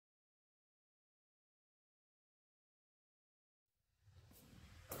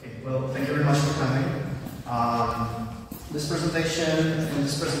Well, thank you very much for coming. In this presentation,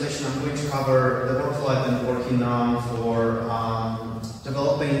 I'm going to cover the workflow I've been working on for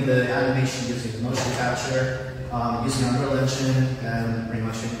developing the animation using motion capture, using Unreal Engine, and pretty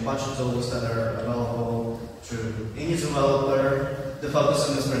much a bunch of tools that are available to any developer. The focus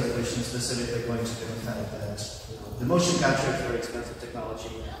on this presentation is specifically going to be the fact that the motion capture is very expensive technology.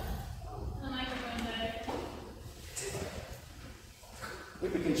 We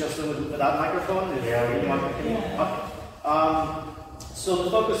can just do it without microphone. So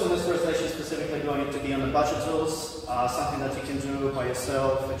the focus on this presentation is specifically going to be on the budget tools, something that you can do by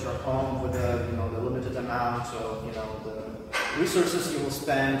yourself at your home with the limited amount of the resources you will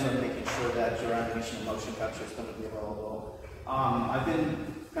spend on making sure that your animation and motion capture is going to be available. I've been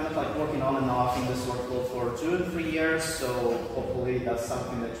kind of like working on and off in this workflow for 2 and 3 years, so hopefully that's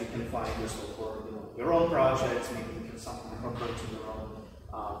something that you can find useful for your own projects. Maybe you can something incorporate in your own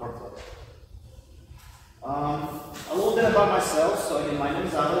workflow. A little bit about myself. So again, my name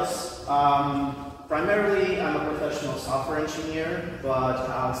is Alex. Primarily, I'm a professional software engineer, but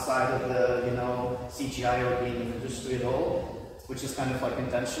outside of the CGI or gaming industry at all, which is kind of like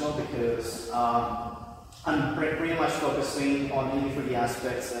intentional because I'm pretty much focusing on any 3D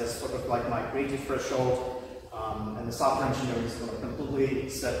aspects as sort of like my creative threshold, and the software engineering is a completely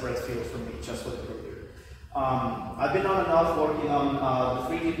separate field from me, just for the career. I've been on and off working on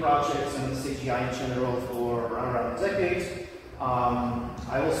the 3D projects and CGI in general for around a decade.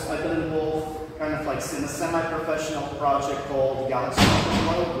 I've been involved kind of like in a semi-professional project called Alex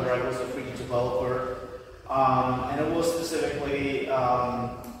Dmitriev, where I was a 3D developer, and it was specifically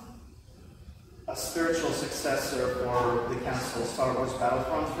a spiritual successor for the canceled Star Wars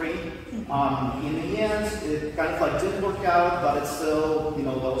Battlefront 3. In the end, it kind of like didn't work out, but it's still, that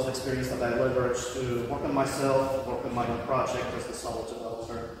was an experience that I leveraged to work on myself, work on my own project as a solo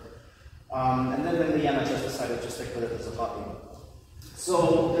developer. And then in the end, I just decided to stick with it as a hobby.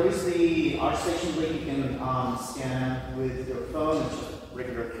 So there is the ArtStation link you can scan with your phone. It's just a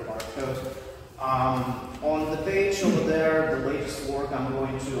regular QR code. On the page over there, the latest work I'm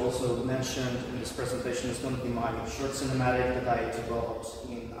going to also mention in this presentation is going to be my short cinematic that I developed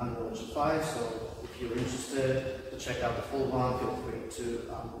in Unreal Engine 5. So if you're interested to check out the full one, feel free to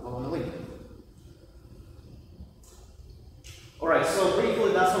go on the link. Alright, so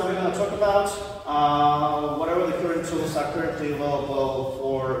briefly that's what we're going to talk about. Whatever the current tools are currently available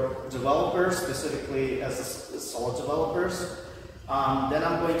for developers, specifically as solid developers. Then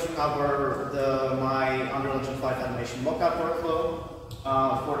I'm going to cover my Unreal Engine 5 animation mocap workflow.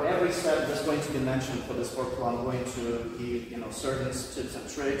 For every step that's going to be mentioned for this workflow, I'm going to give certain tips and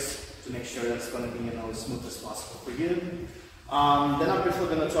tricks to make sure that's going to be as smooth as possible for you. Then I'm briefly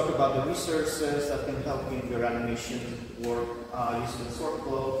going to talk about the resources that can help you in your animation work using this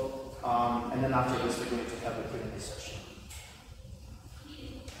workflow. And then after this, we're going to have a Q&A session.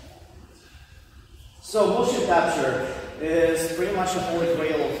 So motion capture is pretty much a holy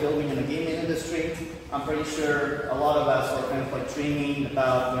grail of filming in the gaming industry. I'm pretty sure a lot of us were kind of like dreaming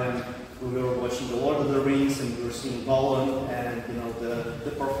about when we were watching The Lord of the Rings and we were seeing Gollum, and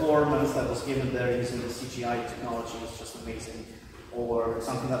the performance that was given there using the CGI technology was just amazing. Or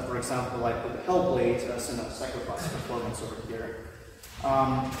something that, for example, like with the Hellblade sacrifice performance over here.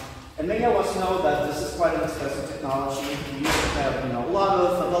 And many of us know that this is quite an expensive technology. You used to have a lot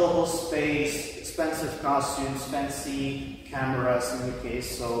of available space, expensive costumes, fancy cameras in the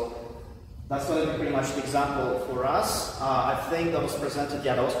case, so that's going to be pretty much the example for us. I think that was presented,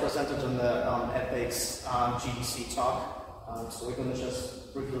 on the Epic's GDC talk, so we're going to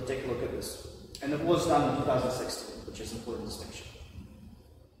just briefly take a look at this. And it was done in 2016, which is an important distinction.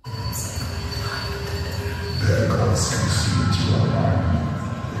 Their gods consumed your army.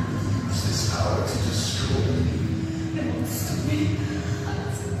 They will use this power to destroy you. It wants to be.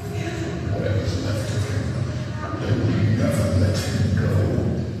 Whatever's left of him, they will never let him go.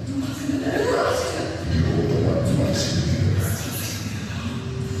 You're the one who wants to be the rest.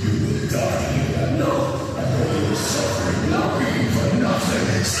 You will die here. No. And all your suffering will be for nothing.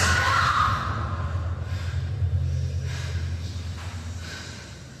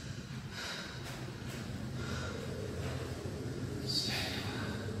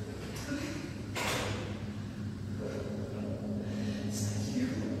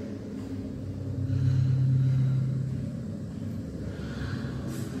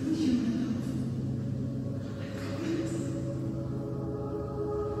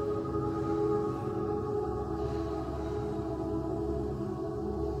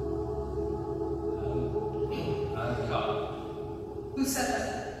 Who said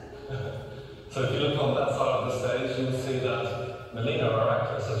that? So if you look on that side of the stage, you'll see that Melina, our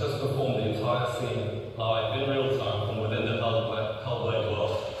actress, has just performed the entire scene live in real time from within the Hellblade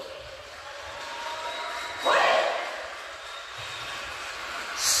world.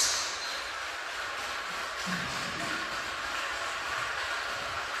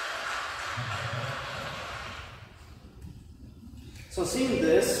 So seeing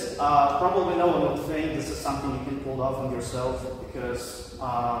this, probably no one would think this is something you can pull off on yourself because,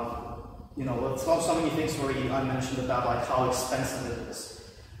 you know, it's not so many things where I mentioned about like how expensive it is.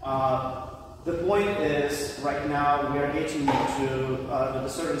 The point is, right now we are getting into a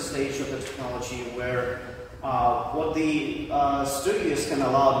certain stage of the technology where what the studios can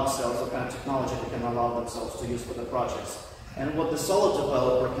allow themselves, what kind of technology they can allow themselves to use for the projects, and what the solo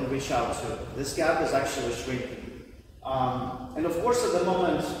developer can reach out to. This gap is actually shrinking. And of course, at the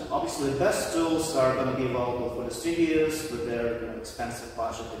moment, obviously, the best tools are going to be available for the studios with their expensive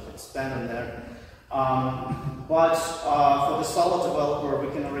budget they can spend on there. But for the solo developer,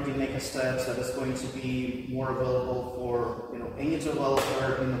 we can already make a step that is going to be more available for any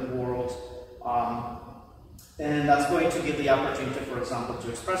developer in the world, and that's going to give the opportunity, for example, to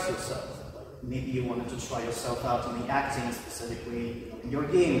express yourself. Maybe you wanted to try yourself out in the acting, specifically in your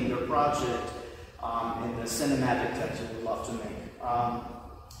game, in your project. In the cinematic that you would love to make.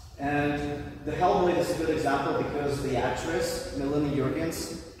 And the Hellblade is a good example because the actress, Melina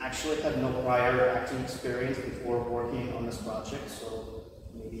Jurgens, actually had no prior acting experience before working on this project, so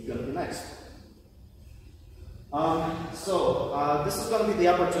maybe you're going to be next. This is going to be the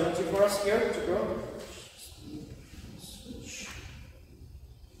opportunity for us here to grow.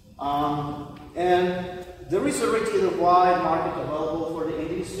 And there is already a wide market available for the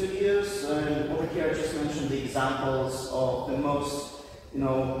indie studios, and over here I just mentioned the examples of the most,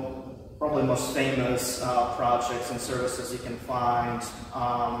 probably most famous projects and services you can find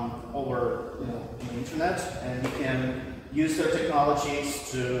over the internet, and you can use their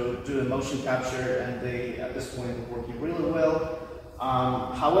technologies to do a motion capture, and they, at this point, are working really well.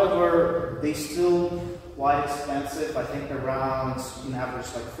 However, they still quite expensive. I think around, on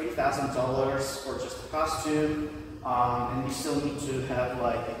average, like $3,000 for just a costume, and you still need to have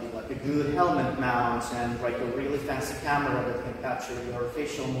like a good helmet mount and like a really fancy camera that can capture your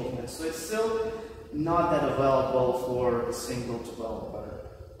facial movements. So it's still not that available for a single developer.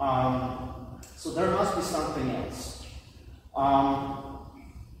 So there must be something else.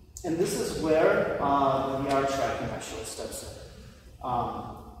 And this is where the VR tracking actually steps in.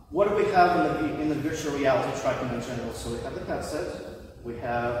 What do we have in the virtual reality tracking in general? So we have the headset, we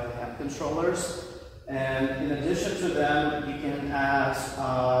have the hand controllers, and in addition to them, you can add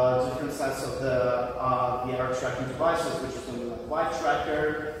different sets of the VR tracking devices, which is going to be like Live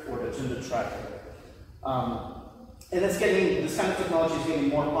Tracker or the Tuned Tracker. And this kind of technology is getting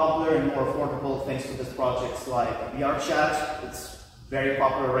more popular and more affordable thanks to these projects like VR Chat. It's very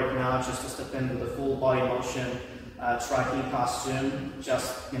popular right now, just to step in with a full body motion tracking costume,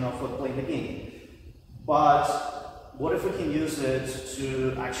 just for playing the game. But what if we can use it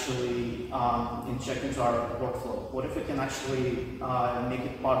to actually inject into our workflow? What if we can actually make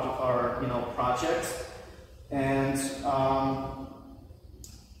it part of our project, and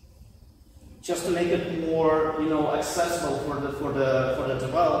just to make it more accessible for the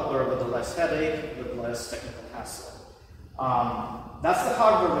developer with the less headache, with less technical hassle. That's the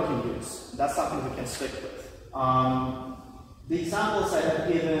hardware we can use. That's something we can stick with. The examples I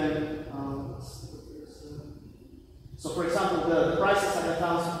have given, so for example, the prices I have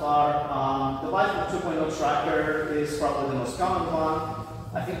found so far, the Wacom 2.0 tracker is probably the most common one.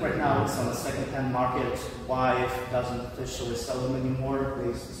 I think right now it's on the second-hand market. Vive doesn't officially sell them anymore.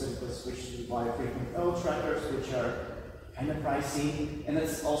 They specifically switched to Vive 3.0 trackers, which are kind of pricey. And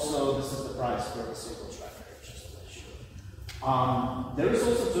it's also, this is the price for the single tracker. There is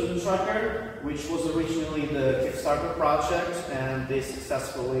also Tuned Tracker, which was originally the Kickstarter project, and they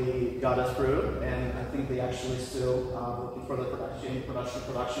successfully got it through, and I think they actually still working for the production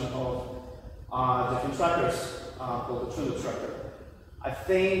of different trackers called the Tuned Tracker. I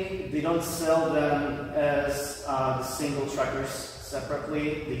think they don't sell them as the single trackers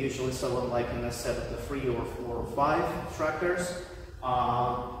separately. They usually sell them like in a set of the 3 or 4 or 5 trackers.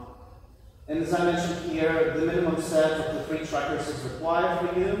 And as I mentioned here, the minimum set of the 3 trackers is required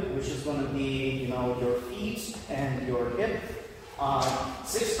for you, which is going to be, your feet and your hip.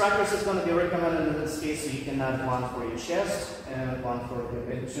 6 trackers is going to be recommended in this case, so you can add 1 for your chest and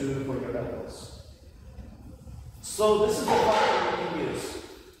 2 for your elbows. So this is the hardware we can use.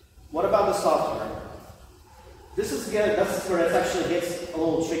 What about the software? This is good. That's where it actually gets a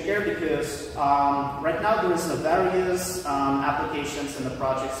little trickier because right now there is various applications and the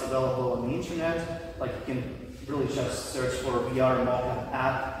projects available on the internet. Like you can really just search for VR Mocap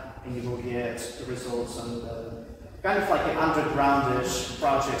app, and you will get the results on the kind of like the undergroundish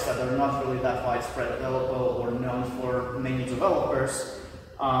projects that are not really that widespread available or known for many developers.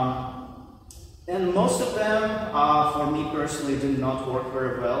 And most of them, for me personally, did not work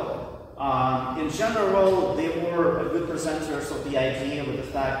very well. In general, they were a good presenters of the idea with the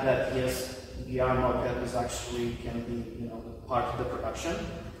fact that yes, VR Mocap is actually can be part of the production.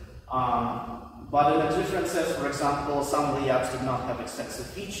 But in a different sense, for example, some of the apps did not have extensive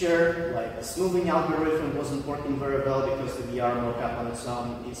feature, like the smoothing algorithm wasn't working very well because the VR Mocap on its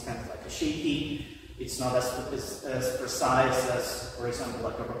own is kind of like a shaky. It's not as precise as, for example,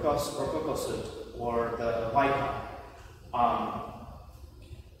 like a Rococo suit or the Wacom.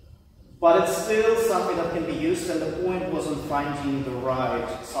 But it's still something that can be used, and the point wasn't finding the right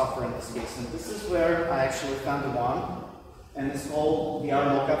software in this case. And this is where I actually found one, and it's called VR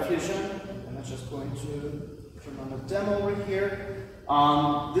Mocap Fusion. I'm just going to turn on a demo over here.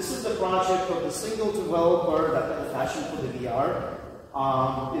 This is the project of the single developer that had a passion for the VR.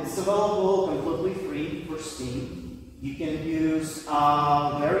 It's available completely free for Steam. You can use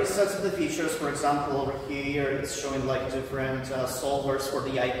various sets of the features. For example, over here it's showing like different solvers for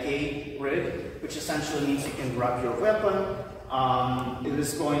the IK rig, which essentially means you can grab your weapon.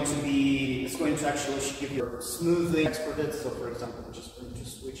 It's going to actually give you smoothing exported. So, for example, I'm just going to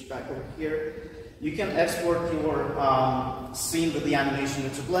switch back over here. You can export your scene with the animation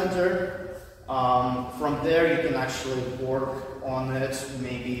into Blender. From there, you can actually work on it.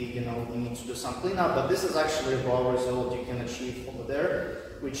 Maybe you need to do some cleanup, but this is actually a raw result you can achieve over there,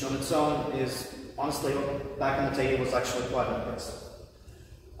 which on its own is honestly back in the day was actually quite impressive.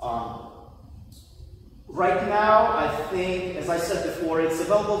 Right now, I think, as I said before, it's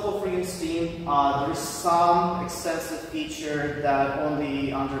available for free in Steam. There is some extensive feature that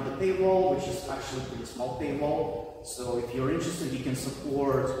only under the paywall, which is actually a pretty small paywall. So if you're interested, you can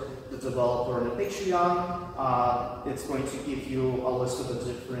support the developer on the Patreon. It's going to give you a list of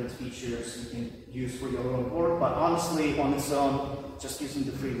the different features you can use for your own work. But honestly, on its own, just using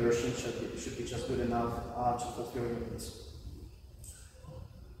the free version should be just good enough to fulfill your needs.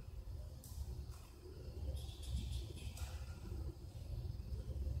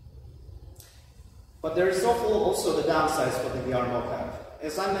 But there is also the downsides for the VR Mocap.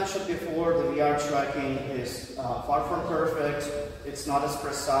 As I mentioned before, the VR tracking is far from perfect. It's not as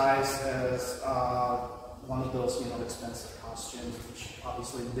precise as one of those expensive costumes, which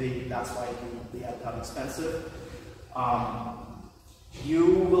obviously that's why they are that expensive. You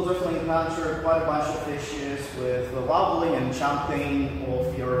will definitely encounter quite a bunch of issues with the wobbling and jumping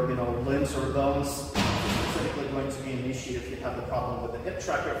of your limbs or bones. It's typically going to be an issue if you have the problem with the hip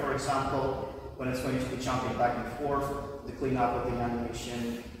tracker, for example. When it's going to be jumping back and forth, the cleanup of the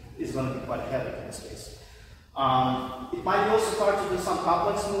animation is going to be quite heavy in this case. It might be also hard to do some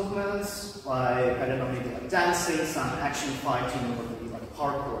complex movements, like, I don't know, maybe like dancing, some action fighting, or maybe like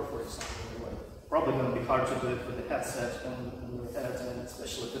parkour, for example. Like, probably going to be hard to do it with the headset on your head, and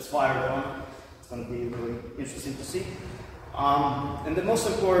especially if it's wired on. It's going to be really interesting to see. And the most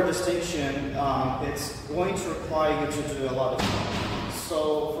important distinction, it's going to require you to do a lot of stuff.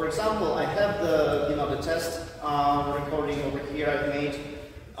 So, for example, I have the test recording over here I've made,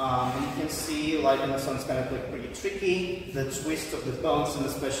 and you can see, like, in this one's kind of like pretty tricky. The twist of the bones, and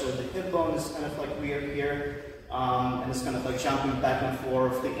especially the hip bone, is kind of like weird here, and it's kind of like jumping back and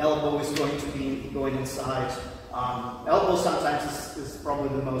forth. The elbow is going to be going inside. Elbow sometimes is probably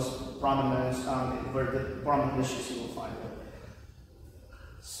the most prominent, where the prominent issues you will find it.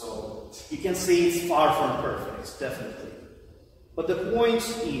 So you can see it's far from perfect, definitely. But the point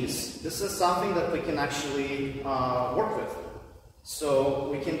is, this is something that we can actually work with. So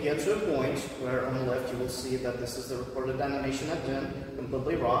we can get to a point where on the left you will see that this is the recorded animation I've done,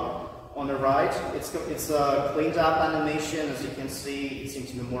 completely raw. On the right, it's a cleaned up animation. As you can see, it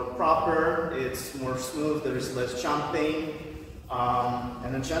seems to be more proper, it's more smooth, there is less jumping.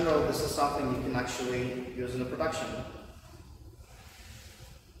 And in general, this is something you can actually use in the production.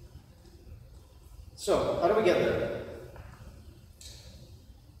 So, how do we get there?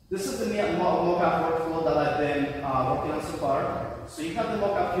 This is the Mocap workflow that I've been working on so far. So you have the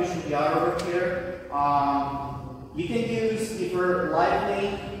Mocap Fusion VR over here. You can use either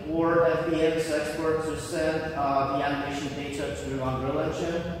Lightning or FBX Export to send the animation data to Unreal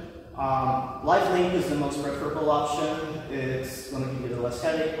Engine. Lightlink is the most preferable option. It's going to give you the less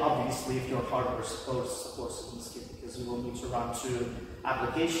headache. Obviously, if your hardware supports it, because you will need to run two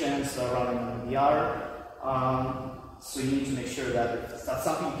applications running on VR. So you need to make sure that if that's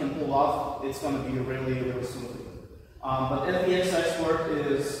something you can pull off, it's going to be really, really smooth. But FBX Export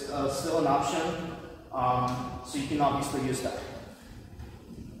is still an option. So you can obviously use that.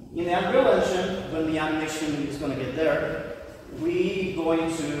 In the Unreal Engine, when the animation is going to get there, we're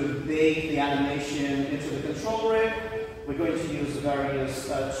going to bake the animation into the control rig. We're going to use various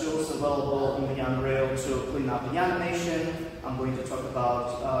tools available in the Unreal to clean up the animation. I'm going to talk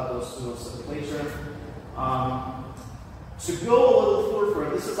about those tools a bit later. To go a little further,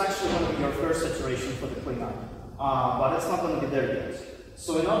 this is actually going to be your first iteration for the cleanup, but it's not going to be there yet.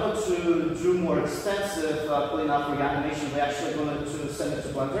 So in order to do more extensive cleanup for your animation, we're actually going to send it to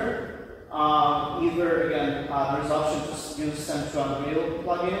Blender. Either, again, there's an option to use Send to Unreal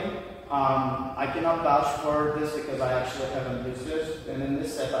plugin. I cannot vouch for this because I actually haven't used it, and in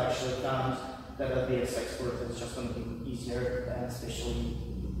this step I actually found that at the export it's just going to be easier, and especially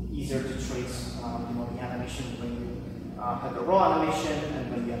easier to trace the animation when you have the raw animation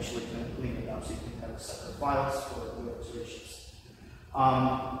and when you actually clean it up, so you can have separate files for your iterations.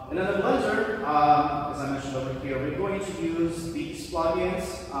 And then the Blender, as I mentioned over here, we're going to use these plugins.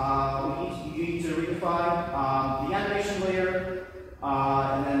 We need to redefine the animation layer,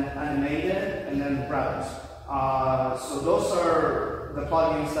 and then animate it, and then wrap it. So those are the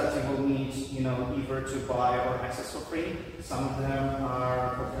plugins that you will need, either to buy or access for free. Some of them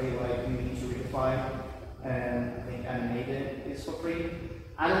are for free, like we need to redefine, and I think animate it is for free.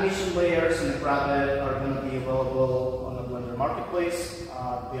 Animation layers and Rabbit are going to be available on the Blender Marketplace.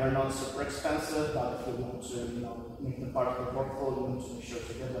 They are not super expensive, but if you want to make them part of your workflow, you need to make sure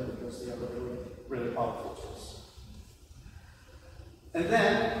to get them because they are really, really powerful tools. And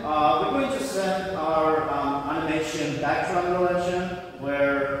then we're going to send our animation back to Unreal Engine,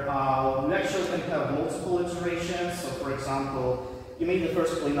 where we actually can have multiple iterations. So for example, you make the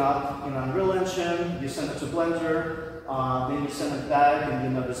first cleanup in Unreal Engine, you send it to Blender, then you send it back and you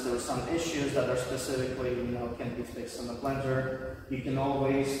notice there are some issues that are specifically, can be fixed on the Blender. You can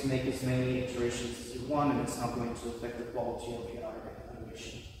always make as many iterations as you want, and it's not going to affect the quality of your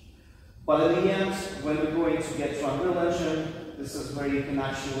animation. But in the end, when we're going to get to Unreal Engine, this is where you can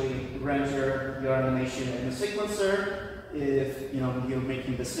actually render your animation in a sequencer if you're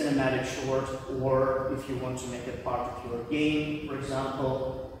making the cinematic short, or if you want to make it part of your game, for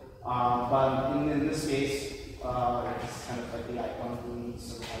example. But in this case, it's kind of like the icon we need,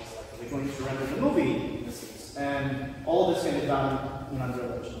 so we're going to render the movie in this case. And all this can be done in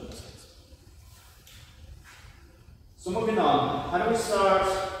Unreal Engine in this case. So moving on, how do we start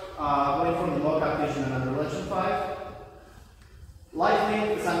going from the Mocap vision in Unreal Engine 5?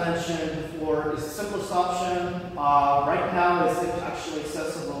 Lighting, as I mentioned before, is the simplest option. Right now, it's actually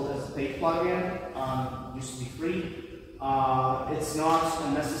accessible as a paid plugin. It used to be free. It's not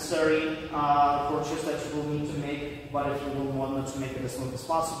a necessary purchase that you will need to make, but if you will want to make it as smooth as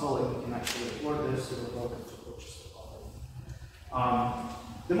possible, and you can actually afford this, you're welcome to purchase the plugin.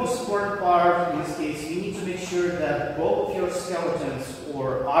 The most important part in this case, you need to make sure that both your skeletons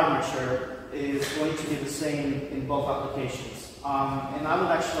or armature is going to be the same in both applications. And I would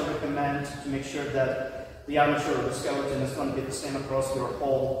actually recommend to make sure that the armature or the skeleton is going to be the same across your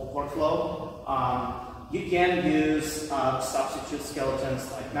whole workflow. You can use substitute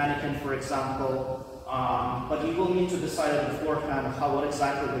skeletons like Mannequin, for example, but you will need to decide beforehand what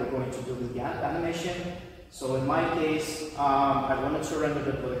exactly you're going to do with the animation. So in my case, I wanted to render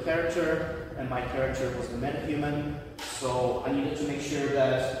it with a character, and my character was the metahuman. So I needed to make sure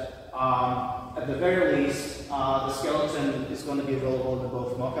that at the very least, the skeleton is going to be available in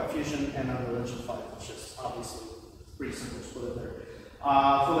both Mocap Fusion and Unreal Engine 5, which is obviously pretty simple to put it there.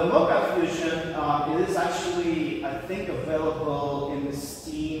 For the Mocap Fusion, it is actually, I think, available in the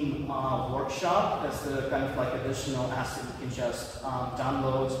Steam workshop as the kind of like additional asset you can just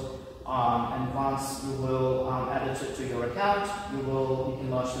download. And once you will add it to your account, you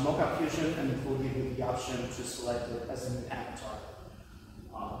can launch the Mocap Fusion, and it will give you the option to select it as an avatar.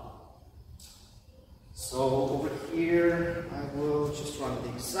 So over here, I will just run the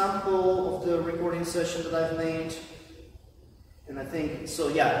example of the recording session that I've made. And I think, so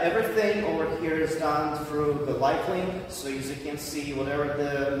yeah, everything over here is done through the live link. So as you can see, whatever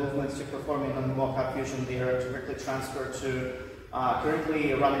the movements you're performing on the Mocap Fusion, they are directly transferred to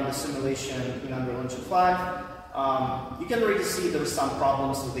currently running the simulation in Unreal Engine 5. You can already see there are some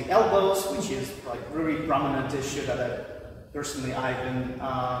problems with the elbows, which is like a really prominent issue that I've been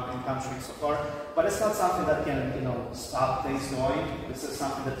encountering so far. But it's not something that can, stop things going. This is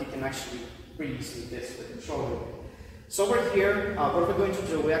something that you can actually pretty easily fix with the controller. So over here, what we're going to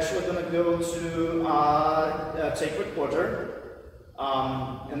do, we're actually going to go to Take Recorder.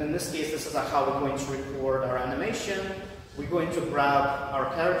 And in this case, this is how we're going to record our animation. We're going to grab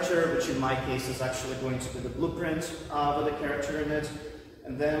our character, which in my case is actually going to be the blueprint with the character in it. And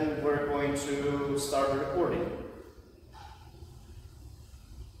and then we're going to start the recording.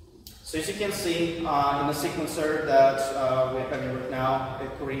 So as you can see in the sequencer that we're having right now, it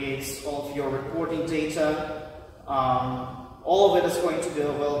creates all of your recording data. All of it is going to be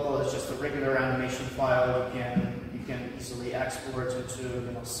available as just a regular animation file. You can easily export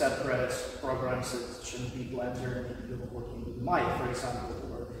into separate programs. It shouldn't be Blender if you're working with Maya, for example,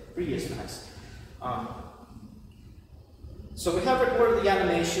 or previous Max. So we have recorded the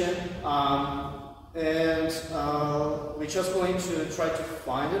animation, and we're just going to try to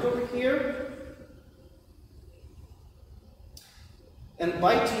find it over here. And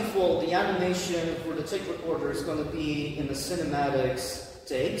by default, the animation for the take recorder is going to be in the cinematics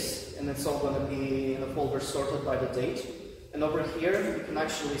takes, and it's all going to be in a folder sorted by the date. And over here, you can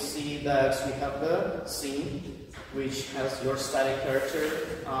actually see that we have the scene, which has your static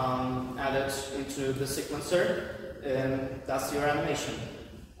character added into the sequencer, and that's your animation.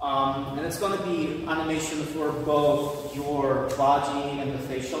 And it's going to be animation for both your body and the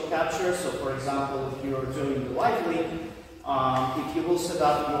facial capture. So for example, if you're doing the lively, if you will set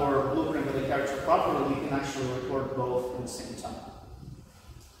up your blueprint with the character properly, you can actually record both at the same time.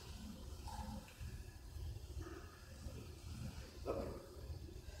 Okay.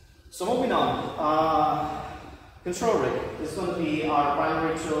 So moving on, control rig is going to be our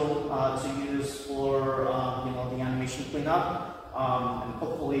primary tool to use for the animation cleanup. And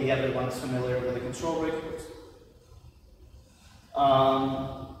hopefully everyone's familiar with the control rig.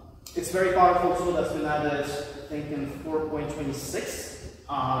 It's a very powerful tool that's been added, I think, in 4.26,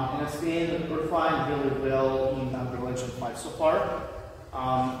 and it's been refined really well in Unreal Engine 5 so far.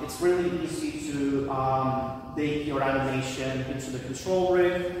 It's really easy to bake your animation into the control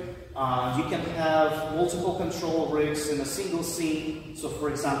rig. You can have multiple control rigs in a single scene. So for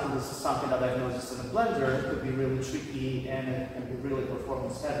example, this is something that I've noticed in the Blender. It could be really tricky and it can be really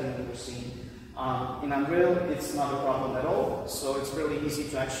performance heavy in your scene. In Unreal, it's not a problem at all. So it's really easy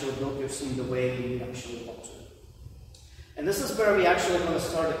to actually build your scene the way you actually want to. And this is where we actually going to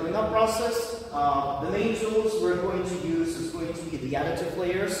start the cleanup process. The main tools we're going to use is going to be the additive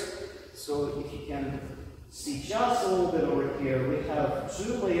layers. So if you can see just a little bit over here, we have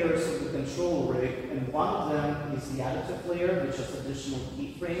two layers of the control rig, and one of them is the additive layer, which has additional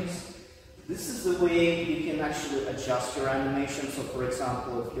keyframes. This is the way you can actually adjust your animation. So for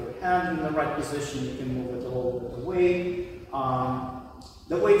example, if your hand in the right position, you can move it a little bit away.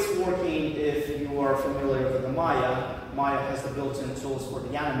 The way it's working, if you are familiar with the Maya has the built-in tools for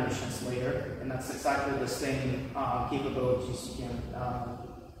the animations layer, and that's exactly the same capabilities you can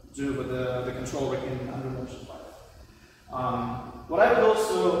do with the control rig in Unreal Engine 5. What I would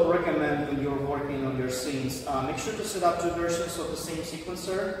also recommend when you're working on your scenes, make sure to set up two versions of the same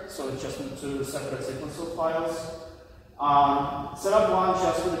sequencer, so it's just two separate sequencer files. Set up one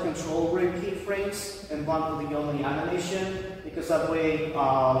just with the control rig keyframes and one with the only animation, because that way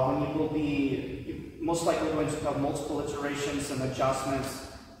when you will be most likely going to have multiple iterations and adjustments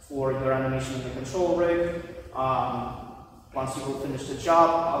for your animation in the control rig. Once you will finish the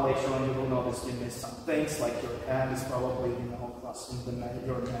job, later on you will notice you missed some things, like your hand is probably, crossing your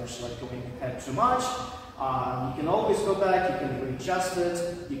mesh, like going ahead too much. You can always go back, you can readjust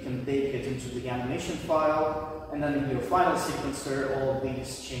it, you can bake it into the animation file, and then in your final sequencer, all of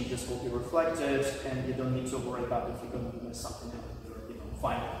these changes will be reflected, and you don't need to worry about if you're going to miss something in your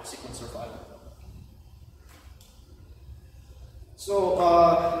final sequencer file. So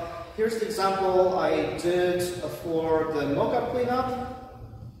here's the example I did for the Mocap cleanup.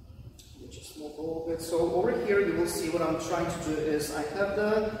 Let me just move a little bit. So over here, you will see what I'm trying to do is I have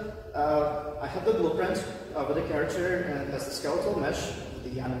the blueprint with the character, and it has the skeletal mesh,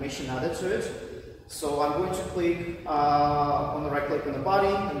 the animation added to it. So I'm going to click on the right click on the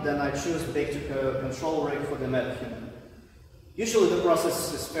body, and then I choose Bake to Control Rig for the metahuman. Usually the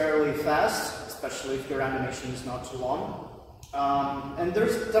process is fairly fast, especially if your animation is not too long. And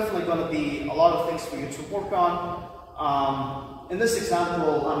there's definitely going to be a lot of things for you to work on. In this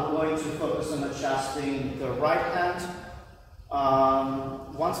example, I'm going to focus on adjusting the right hand.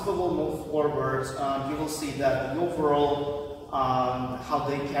 Once we will move forward, you will see that the overall, how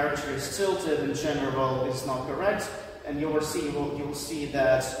the character is tilted in general is not correct, and you will see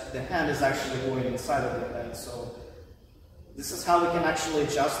that the hand is actually going inside of the head. So this is how we can actually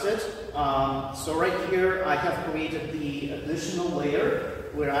adjust it. So right here, I have created the additional layer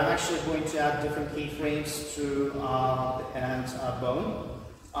where I'm actually going to add different keyframes to the hand bone.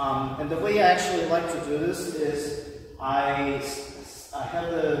 And the way I actually like to do this is I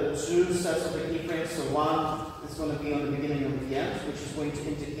have the two sets of the keyframes. So one is going to be on the beginning and the end, which is going to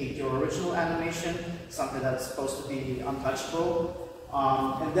indicate your original animation, something that's supposed to be untouchable.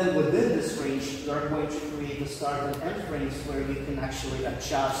 And then within this range, you're going to create the start and end frames where you can actually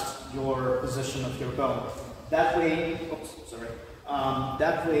adjust your position of your bone. That way,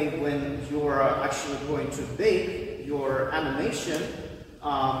 that way when you're actually going to bake your animation,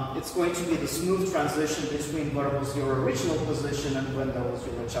 it's going to be the smooth transition between what was your original position and when that was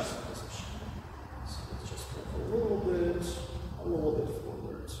your adjusted position. So let's just move a little bit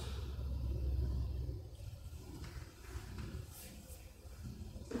forward.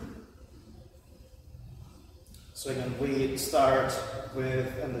 So again, we start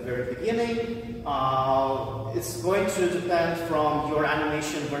with in the very beginning. It's going to depend from your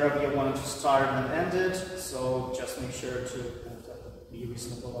animation wherever you want it to start and end it. So just make sure to be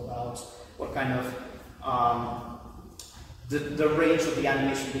reasonable about what kind of the range of the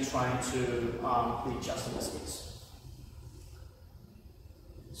animation you're trying to readjust in this case.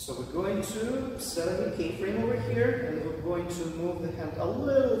 So we're going to set a new keyframe over here, and we're going to move the hand a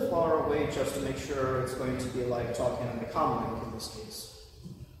little far away just to make sure it's going to be like talking in the common link in this case.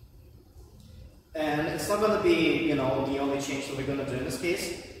 And it's not going to be, you know, the only change that we're going to do in this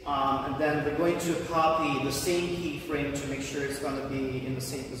case. And then we're going to copy the same keyframe to make sure it's going to be in the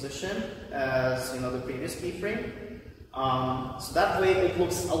same position as, you know, the previous keyframe. So that way it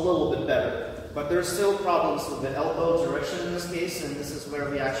looks a little bit better. But there's still problems with the elbow direction in this case, and this is where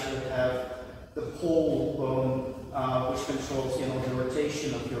we actually have the pole bone, which controls, you know, the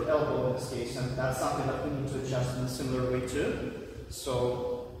rotation of your elbow in this case, and that's something that we need to adjust in a similar way too.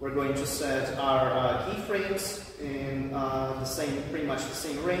 So we're going to set our keyframes in pretty much the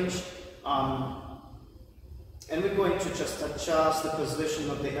same range, and we're going to just adjust the position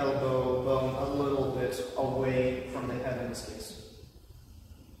of the elbow bone a little bit away from the head in this case.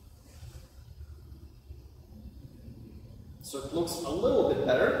 So it looks a little bit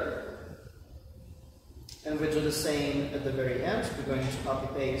better. And we do the same at the very end. We're going to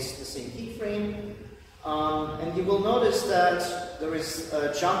copy-paste the same keyframe. And you will notice that there is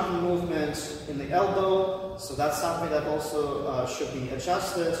a jumping movement in the elbow, so that's something that also should be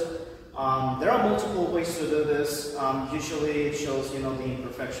adjusted. There are multiple ways to do this. Usually it shows, you know, the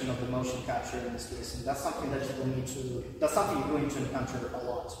imperfection of the motion capture in this case, and that's something that you will need to, that's something you're going to encounter a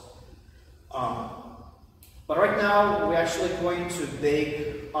lot. But right now, we're actually going to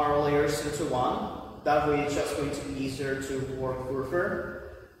bake our layers into one. That way, it's just going to be easier to work with.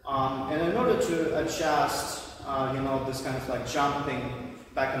 And in order to adjust, you know, this kind of like jumping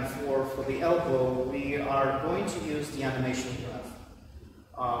back and forth for the elbow, we are going to use the animation graph.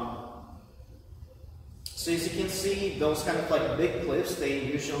 So as you can see, those kind of like big clips, they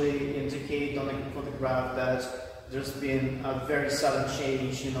usually indicate on the graph that there's been a very sudden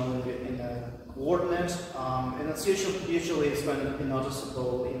change, you know, in the coordinate, and it's usually it's going to be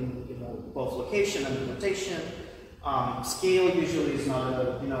noticeable in, you know, both location and rotation. Scale usually is not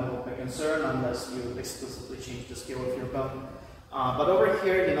a concern unless you explicitly change the scale of your bone. But over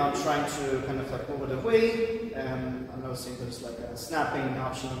here, you know, I'm trying to kind of like move it away, and I'm noticing there's like a snapping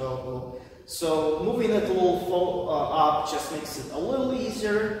option available. So moving it a little up just makes it a little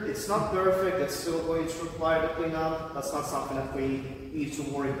easier. It's not perfect. It's still going to require the cleanup. That's not something that we need to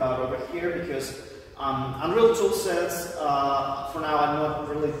worry about over here because Unreal toolsets, for now, are not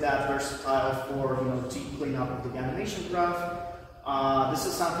really that versatile for, you know, deep cleanup of the animation graph. This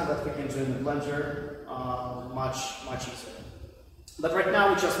is something that we can do in the Blender much easier. But right now,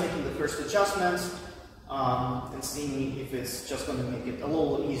 we're just making the first adjustments and seeing if it's just going to make it a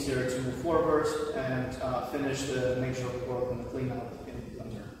little easier to move forward and finish the major work on the cleanup in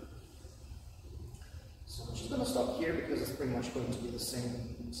Blender. So I'm just going to stop here because it's pretty much going to be the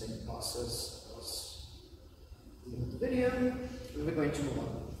same process as the video, and we're going to move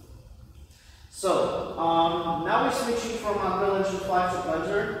on. So now we're switching from Unreal Engine 5 to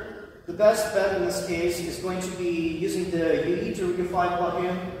Blender. The best bet in this case is going to be using the UE5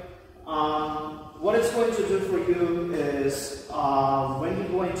 plugin. What it's going to do for you is when you're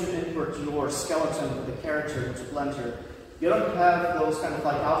going to import your skeleton of the character into Blender, you don't have those kind of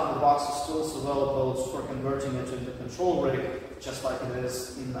like out-of-the-box tools available for converting it into control rig, just like it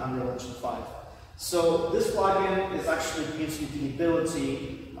is in Unreal Engine 5. So this plugin actually gives you the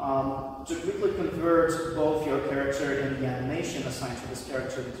ability to quickly convert both your character and the animation assigned to this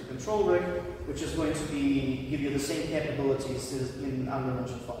character into control rig, which is going to give you the same capabilities as in Unreal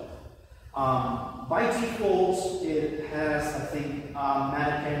Engine 5. By default, it has, I think,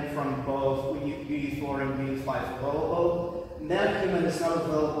 mannequin from both UE4 and UE5 available. Mannequin is not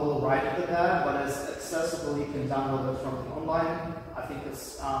available right at the bat, but it's accessible. You can download it from the online. I think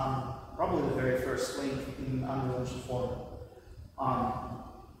it's probably the very first link in Unreal Engine 4.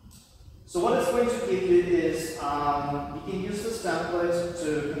 So what it's going to give you is you can use this template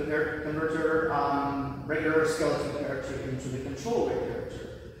to convert your regular skeleton character into the controller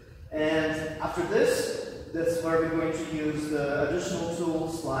character. And after this, that's where we're going to use the additional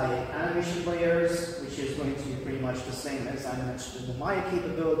tools like animation layers, which is going to be pretty much the same as I mentioned in the Maya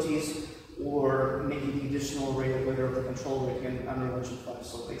capabilities, or making the additional rail layer of the controller in Unreal Engine 5.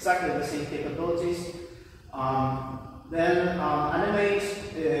 So exactly the same capabilities. Then Animate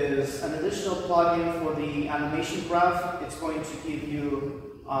is an additional plugin for the animation graph. It's going to give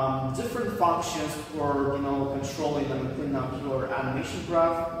you different functions for controlling and cleaning up your animation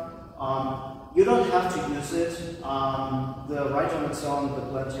graph. You don't have to use it. The right on its own, the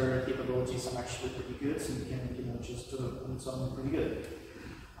Blender capabilities are actually pretty good, so you can just do it on its own pretty good.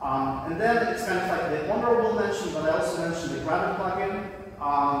 And then it's kind of like the honorable mention, but I also mentioned the Gravity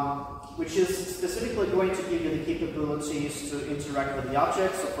plugin, which is specifically going to give you the capabilities to interact with the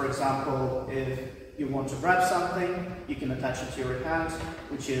object. So for example, if you want to grab something, you can attach it to your hand,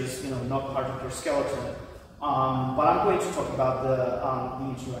 which is not part of your skeleton. But I'm going to talk about the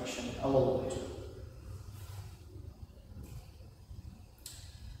interaction a little later.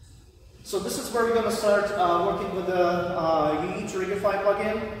 So this is where we're going to start working with the UE to Rigify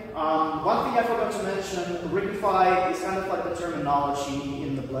plugin. One thing I forgot to mention, Rigify is kind of like the terminology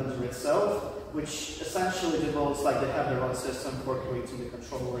in the Blender itself, which essentially develops like they have their own system for creating the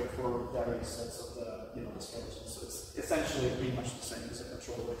control rig for various sets of the the skeletons. So it's essentially pretty much the same as a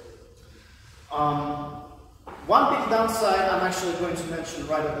control rig. One big downside I'm actually going to mention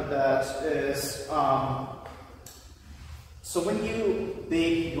right off the bat is so when you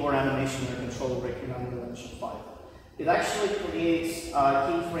bake your animation in a control rig in Unreal Engine 5, it actually creates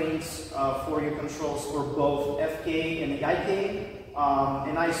keyframes for your controls for both FK and the IK,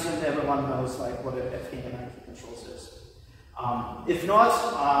 and I assume everyone knows like what an FK and IK controls is. If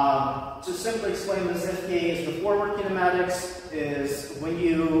not, to simply explain this, FK is the forward kinematics, is when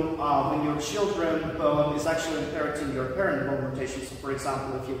your children bone is actually inheriting your parent bone rotation. So for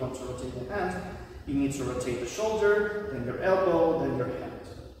example, if you want to rotate the hand, you need to rotate the shoulder, then your elbow, then your hand.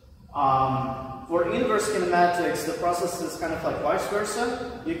 For inverse kinematics, the process is kind of like vice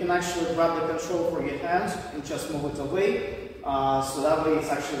versa. You can actually grab the control for your hand and just move it away. So that way it's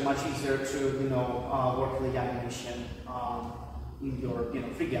actually much easier to work with the animation in your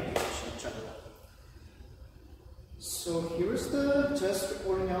 3D application in general. So here's the test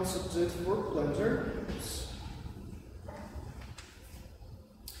recording I also did for Blender.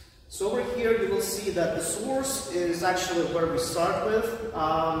 So over here you will see that the source is actually where we start with,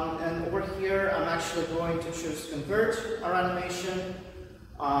 and over here I'm actually going to choose convert our animation,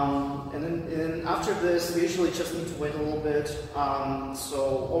 and then after this we usually just need to wait a little bit.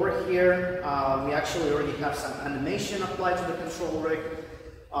 So over here we actually already have some animation applied to the control rig.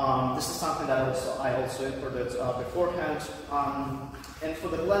 This is something that I also imported beforehand, and for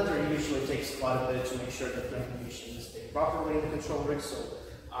the Blender it usually takes quite a bit to make sure that the animation is made properly in the control rig.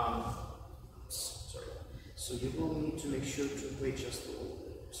 So you will need to make sure to wait just a little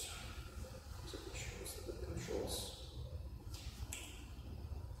bit. So it shows the controls.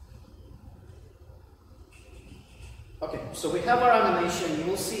 Okay, so we have our animation. You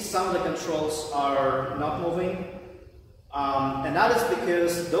will see some of the controls are not moving, and that is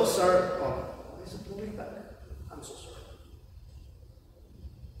because those are. Oh, why is it moving back? I'm so sorry.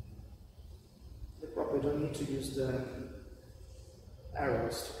 We probably don't need to use the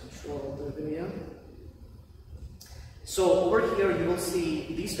arrows to control the video. So over here you will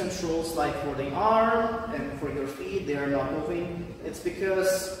see these controls like for the arm and for your feet, they are not moving. It's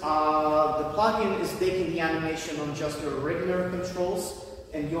because the plugin is baking the animation on just your regular controls,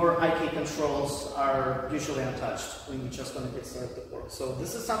 and your IK controls are usually untouched when you're just going to get started to work. So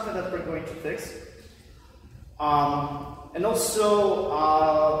this is something that we're going to fix. And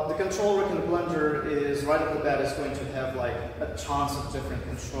also, the control rig in the Blender is right off the bat is going to have like a tons of different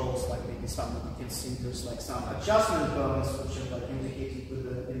controls. Like maybe some you can see there's like some adjustment bones, which are like indicated with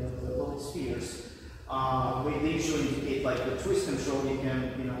the the little spheres. They usually indicate like the twist control you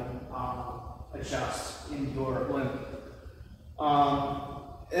can adjust in your Blender.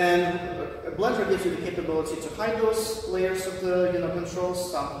 And Blender gives you the capability to hide those layers of the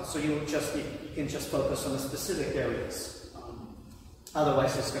controls, so you can just focus on the specific areas.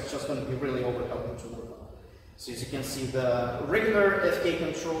 Otherwise, it's just going to be really overwhelming to work on. So as you can see, the regular FK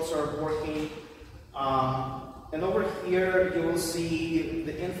controls are working, and over here you will see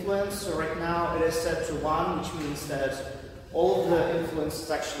the influence. So right now it is set to 1, which means that all of the influence is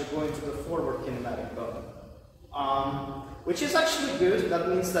actually going to the forward kinematic bone. Which is actually good. That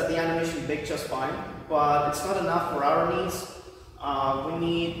means that the animation baked just fine, but it's not enough for our needs. we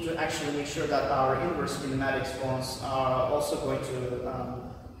need to actually make sure that our inverse kinematics bones are also going to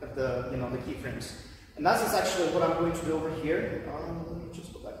have the the keyframes. And that is actually what I'm going to do over here. Let me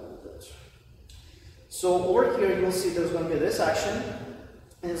just go back a little bit. So over here you'll see there's going to be this action,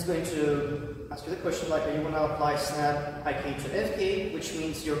 and it's going to ask you the question like, are you going to apply snap IK to FK, which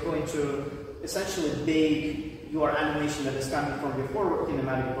means you're going to essentially bake your animation that is coming from your forward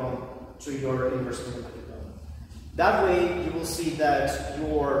kinematic bone to your inverse kinematic bone. That way you will see that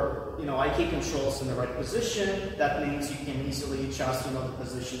your IK controls in the right position. That means you can easily adjust the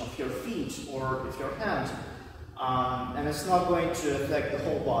position of your feet or of your hand, and it's not going to affect the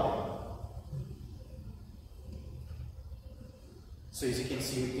whole body. So as you can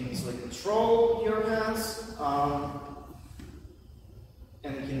see, you can easily control your hands,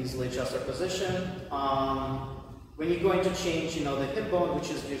 and you can easily adjust their position. When you're going to change, the hip bone, which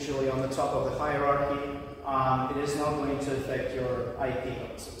is usually on the top of the hierarchy, it is not going to affect your IK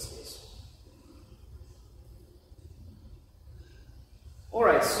bones in this case. All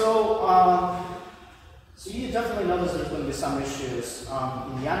right, so you definitely notice there's going to be some issues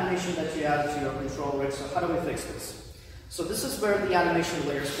in the animation that you add to your control rig. So how do we fix this? So this is where the animation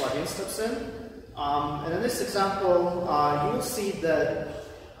layers plugin steps in. And in this example, you will see that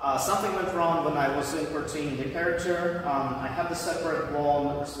something went wrong when I was importing the character. I have the separate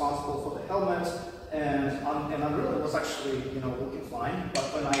bone responsible for the helmet, and Unreal was actually looking fine. But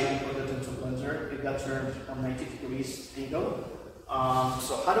when I imported it into Blender, it got turned on 90 degrees angle.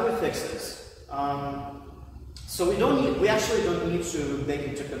 So how do we fix this? So we actually don't need to bake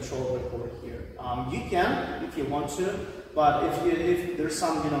into control rig over here. You can if you want to. But if there's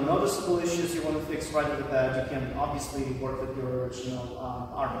some noticeable issues you want to fix right at the bat, you can obviously work with your original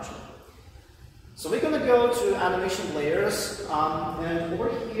armature. So we're going to go to animation layers, and over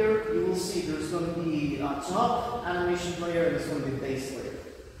here you will see there's going to be a top animation layer and there's going to be base layer.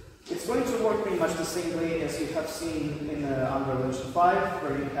 It's going to work pretty much the same way as you have seen in Unreal Engine 5,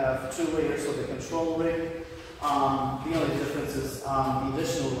 where you have two layers of the control rig. The only difference is the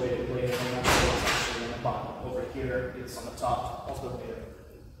additional layer is actually on the bottom. Over here, it's on the top of the layer.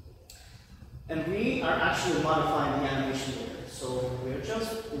 And we are actually modifying the animation layer. So we're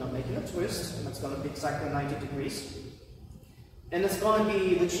just making a twist, and it's going to be exactly 90 degrees. And it's going to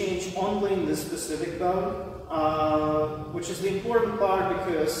be the change only in this specific bone, which is the important part,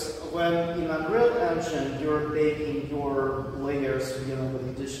 because when in Unreal Engine you're baking your layers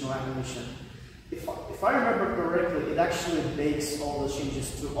with additional animation, if I remember correctly, it actually bakes all the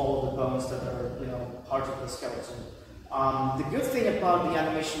changes to all of the bones that are part of the skeleton. The good thing about the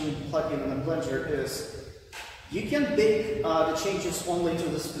animation plugin in Blender is you can bake the changes only to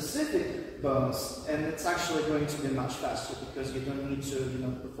the specific bones, and it's actually going to be much faster because you don't need to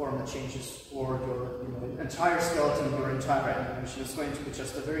perform the changes for your entire skeleton, your entire animation. It's going to be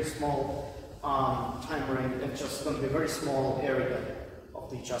just a very small time range, and just going to be a very small area of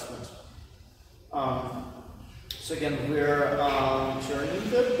the adjustment. So again, we're turning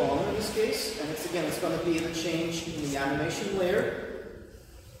the bone in this case, and it's going to be the change in the animation layer.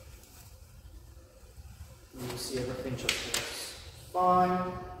 You see everything just works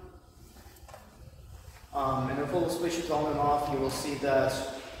fine. And if all the switches on and off, you will see that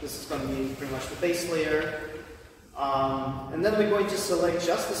this is going to be pretty much the base layer. And then we're going to select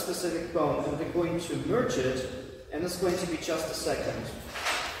just the specific bone, and we're going to merge it, and it's going to be just a second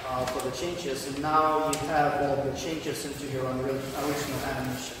for the changes. And now you have all the changes into your original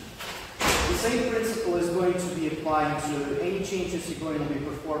animation. The same principle is going to be applied to any changes you're going to be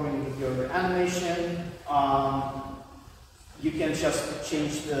performing with your animation. You can just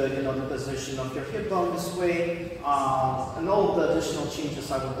change the position of your hip bone this way, and all the additional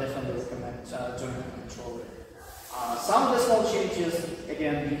changes I would definitely recommend doing the control rig. Some of the small changes,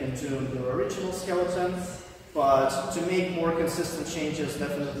 again, you can do in your original skeleton, but to make more consistent changes,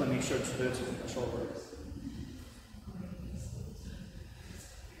 definitely make sure to do it in the control rig.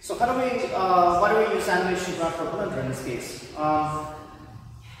 So why do we use animation graph for Blender in this case?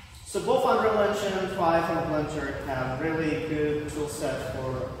 So both Unreal Engine 5 and Blender have really good tool set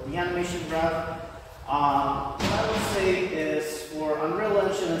for the animation graph. What I would say is for Unreal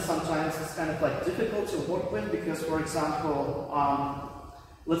Engine, and sometimes it's kind of like difficult to work with because, for example,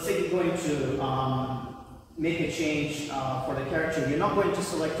 let's say you're going to make a change for the character. You're not going to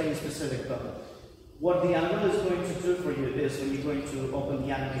select any specific bone. What the Unreal is going to do for you is, when you're going to open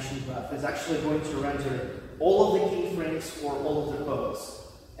the animation graph, is actually going to render all of the keyframes for all of the bones.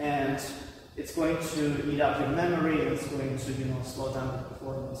 And it's going to eat up your memory, and it's going to slow down the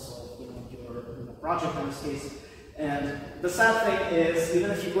performance of your project in this case. And the sad thing is,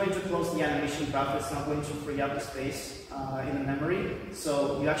 even if you're going to close the animation graph, it's not going to free up the space in the memory.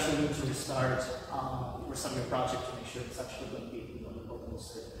 So you actually need to restart your project to make sure it's actually going to be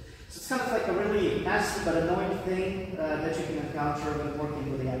posted. So it's kind of like a really nasty but annoying thing that you can encounter when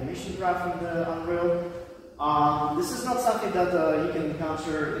working with the animation graph in the Unreal. This is not something that you can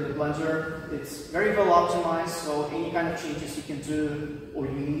encounter in the Blender. It's very well optimized, so any kind of changes you can do or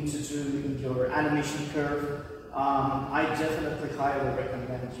you need to do in your animation curve, I definitely highly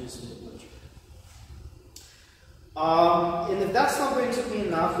recommend using the Blender. And if that's not going to be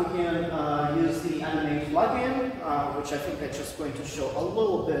enough, we can use the Animate plugin, which I think I'm just going to show a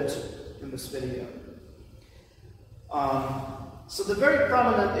little bit in this video. So the very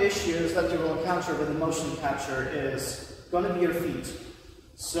prominent issues that you will encounter with the motion capture is going to be your feet.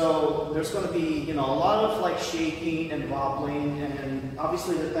 So there's going to be, a lot of like shaking and wobbling, and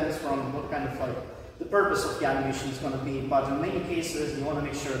obviously it depends from what kind of the purpose of the animation is going to be. But in many cases, you want to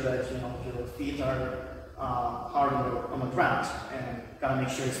make sure that your feet are hard on the ground, and got to make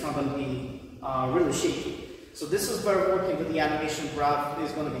sure it's not going to be really shaky. So this is where working with the animation graph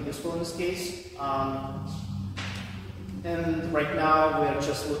is going to be useful in this case. And right now we're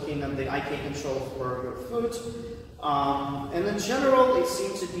just looking at the IK control for your foot. And in general, it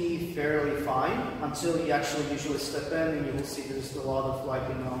seems to be fairly fine until you actually usually step in, and you will see there's a lot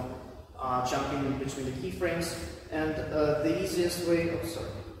of jumping in between the keyframes. And the easiest way,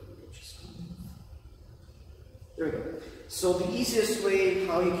 there we go. So the easiest way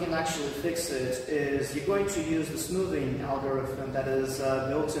how you can actually fix it is you're going to use the smoothing algorithm that is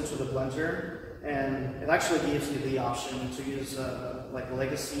built into the Blender. And it actually gives you the option to use like a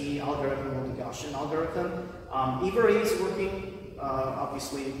legacy algorithm or the Gaussian algorithm. Either is working.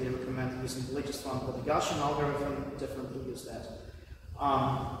 Obviously, they recommend using the latest one, but the Gaussian algorithm definitely use that.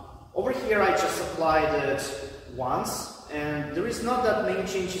 Over here, I just applied it once, and there is not that many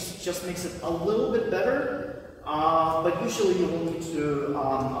changes. It just makes it a little bit better. But usually, you will need to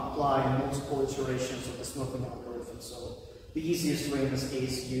apply multiple iterations of the smoothing algorithm. So the easiest way in this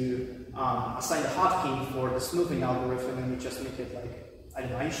case, you assign a hotkey for the smoothing algorithm, and you just make it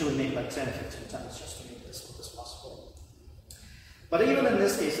I usually make 10 or 15 times just to make this as possible. But even in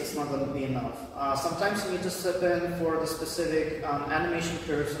this case, it's not going to be enough. Sometimes you need to step in for the specific animation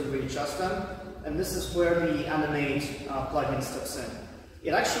curves and readjust them, and this is where the Animate plugin steps in.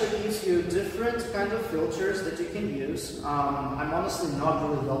 It actually gives you different kind of filters that you can use. I'm honestly not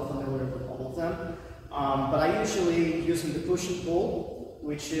really well familiar with all of them. But I usually using the push and pull,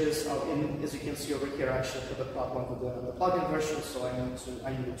 which is, as you can see over here, I actually have a problem with the plugin version, so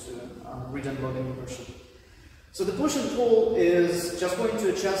I need to re-download a new version. So the push and pull is just going to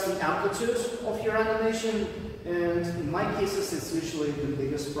adjust the amplitude of your animation, and in my cases, it's usually the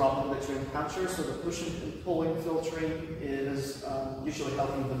biggest problem that you encounter. So the push and pulling filtering is usually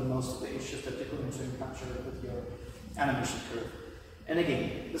helping with most of the issues that you're going to encounter with your animation curve. And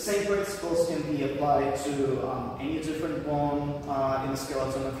again, the same principles can be applied to any different bone in the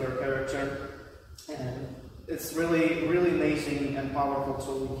skeleton of your character. And it's really, really amazing and powerful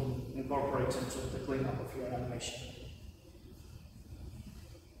tool you can incorporate into the cleanup of your animation.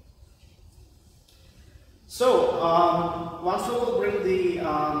 So, once we will bring the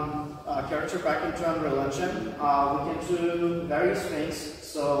character back into Unreal Engine, we can do various things.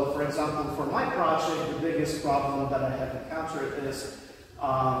 So, for example, for my project, the biggest problem that I have encountered is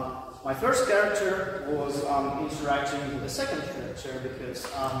my first character was interacting with the second character because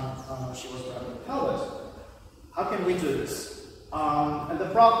she was grabbing the pellet. How can we do this? And the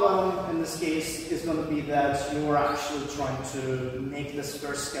problem in this case is going to be that you are actually trying to make this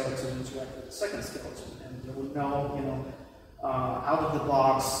first skeleton interact with the second skeleton, and there were no, out of the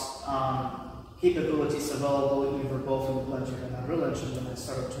box capabilities available either both in Blender and Unreal Engine when I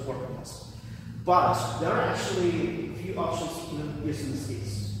started to work on this. But there are actually a few options you can use in this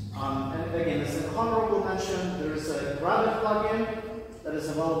case. And again, as an honorable mention, there is a Gravit plugin that is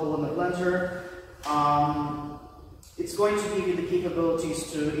available in the Blender. It's going to give you the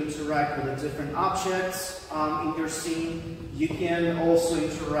capabilities to interact with the different objects in your scene. You can also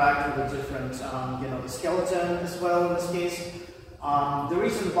interact with the different, the skeleton as well in this case. The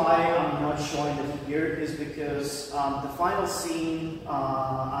reason why I'm not showing it here is because the final scene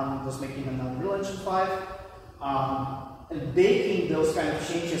I was making in Unreal Engine 5, and baking those kind of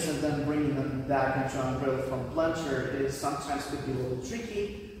changes and then bringing them back into Unreal from Blender is sometimes could be a little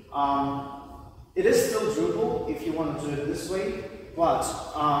tricky. It is still doable if you want to do it this way, but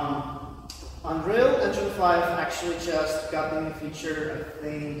Unreal Engine 5 actually just got the new feature, I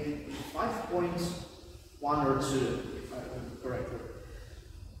think 5.1 or 2, if I remember correctly.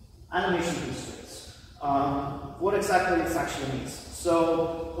 Animation constraints. what exactly this actually means.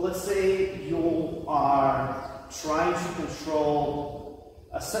 So let's say you are trying to control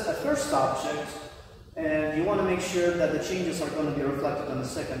a first object, and you want to make sure that the changes are going to be reflected on the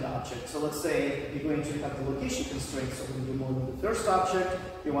second object. So let's say you're going to have the location constraints, so when you move the first object,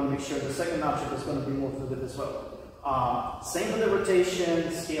 you want to make sure the second object is going to be moved with it as well. Same with the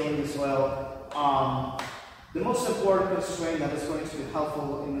rotation, scaling as well. The most important constraint that is going to be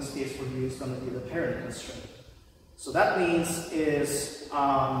helpful in this case for you is going to be the parent constraint. So that means is,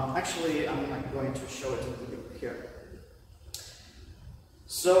 actually I'm going to show it here.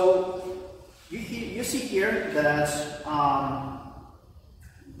 So you see here that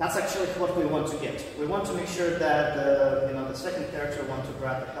that's actually what we want to get. We want to make sure that the second character wants to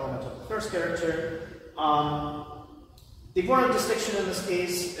grab the helmet of the first character. The important distinction in this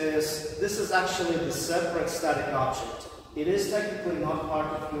case is this is actually the separate static object. It is technically not part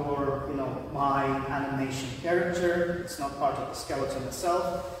of your, my animation character. It's not part of the skeleton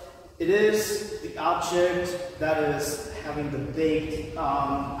itself. It is the object that is having the baked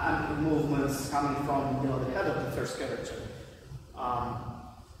movements coming from, the head of the first character.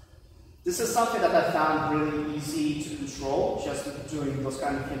 This is something that I found really easy to control, just doing those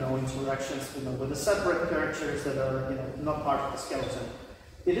kind of, interactions, with the separate characters that are, not part of the skeleton.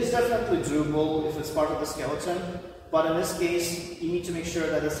 It is definitely doable if it's part of the skeleton, but in this case, you need to make sure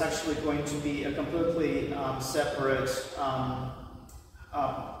that it's actually going to be a completely separate,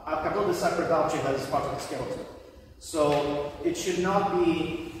 object that is part of the skeleton. So it should not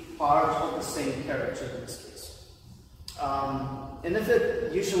be part of the same character in this case. And if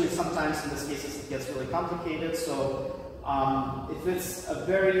it, usually sometimes in this case it gets really complicated, so if it's a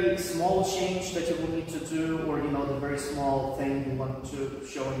very small change that you will need to do, or the very small thing you want to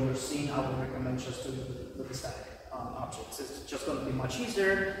show in your scene, I would recommend just doing it with the static objects. It's just going to be much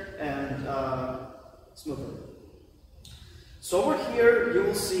easier and smoother. So over here you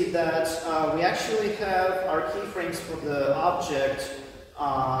will see that we actually have our keyframes for the object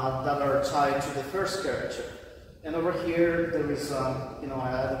that are tied to the first character. And over here, there is, I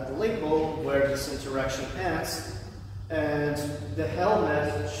added the label where this interaction ends, and the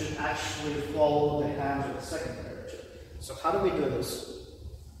helmet should actually follow the hand of the second character. So how do we do this?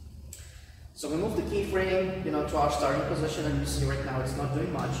 So we move the keyframe, to our starting position, and you see right now it's not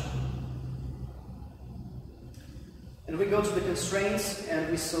doing much. And we go to the constraints, and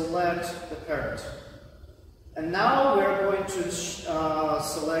we select the parent. And now we're going to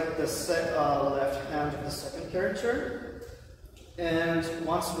select the left hand of the second character. And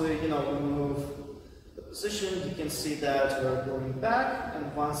once we, move the position, you can see that we're going back.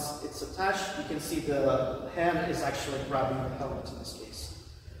 And once it's attached, you can see the hand is actually grabbing the helmet in this case.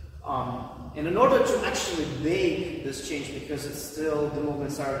 And in order to actually bake this change, because it's still, the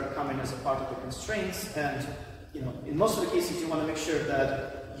movements are coming as a part of the constraints, and in most of the cases you want to make sure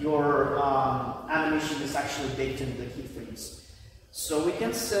that your animation is actually baked into the keyframes. So we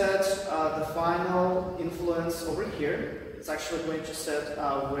can set the final influence over here. It's actually going to set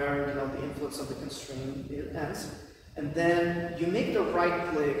where the influence of the constraint ends. And then you make the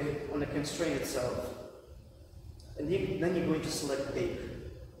right click on the constraint itself. And then you're going to select bake.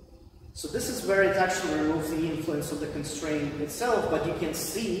 So this is where it actually removes the influence of the constraint itself, but you can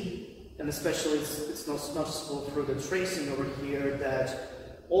see, and especially it's noticeable through the tracing over here, that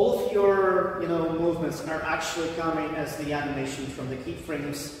all of your movements are actually coming as the animation from the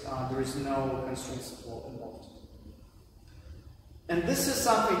keyframes. There is no constraints involved. And this is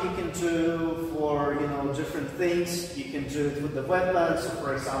something you can do for different things. You can do it with the weapon. So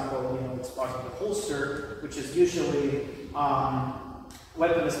for example, it's part of the holster, which is usually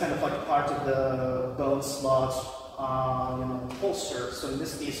weapon is kind of like part of the bone slot holster. So in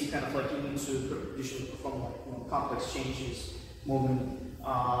this case, you kind of you need to usually perform complex changes, moving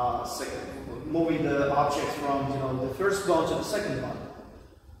the object from the first bone to the second bone.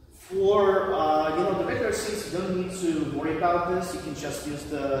 For the regular scenes, you don't need to worry about this. You can just use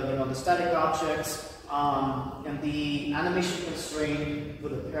the static objects, and the animation constraint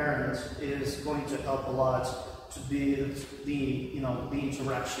with the parent is going to help a lot to build the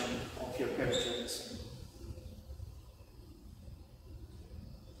interaction of your characters.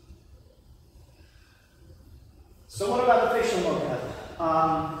 So what about the facial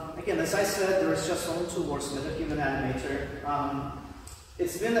mocap? Again, as I said, there is just only two words with a human animator.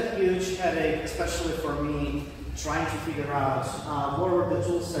 It's been a huge headache, especially for me, trying to figure out what are the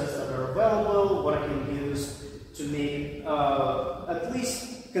tool sets that are available, what I can use to make at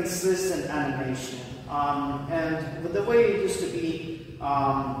least consistent animation. And with the way it used to be,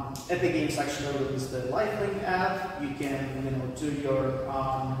 Epic Games actually released the LiveLink app. You can do your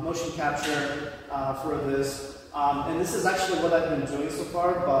motion capture for this. And this is actually what I've been doing so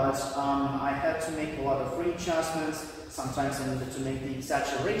far, but I had to make a lot of readjustments. Sometimes I needed to make the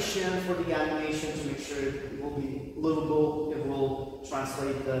exaggeration for the animation to make sure it will be livable, it will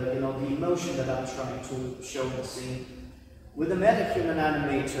translate the emotion that I'm trying to show in the scene. With the MetaHuman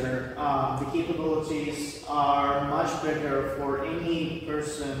animator, the capabilities are much bigger for any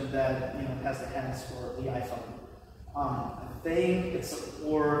person that has the hands for the iPhone. I think it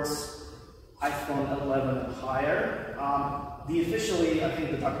supports iPhone 11 and higher. Officially, I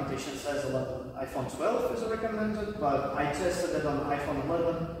think the documentation says 11. iPhone 12 is recommended, but I tested it on iPhone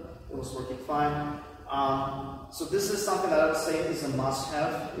 11. It was working fine. So this is something that I would say is a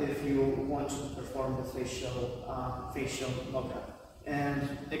must-have if you want to perform the facial mocap.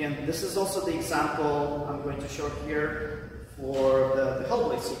 And again, this is also the example I'm going to show here for the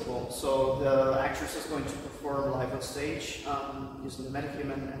Hellblade sequel. So the actress is going to perform live on stage using the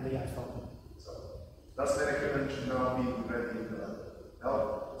MetaHuman and the iPhone. So does MetaHuman should now be ready in the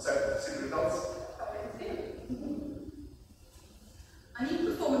see results? I need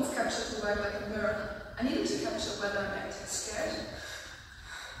performance capture to work like a mirror. I needed to capture whether I'm acting scared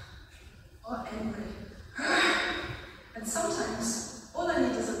or angry. And sometimes all I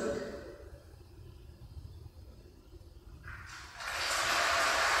need is a look.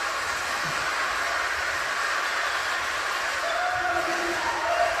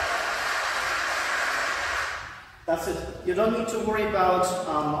 That's it. You don't need to worry about,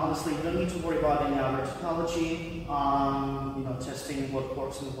 honestly, you don't need to worry about any other technology, testing what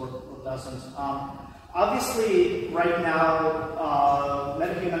works and what doesn't. Obviously, right now,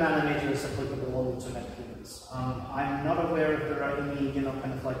 MetaHuman Animator is applicable only to MetaHumans. I'm not aware if there are any, kind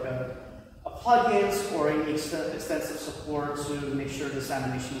of like a plugins or any extensive support to make sure this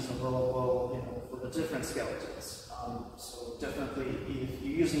animation is available, for the different skeletons. So definitely, if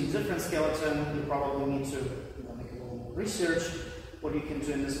you're using a different skeleton, you probably need to make a little more research. What you can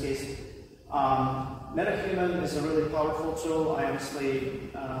do in this case. MetaHuman is a really powerful tool. I honestly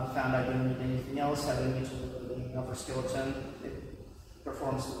found I didn't need anything else. I didn't need to look at any other skeleton. It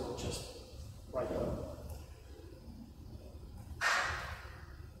performs the work just right away.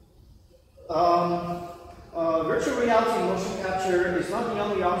 Virtual reality motion capture is not the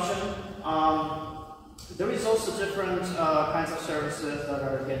only option. There is also different kinds of services that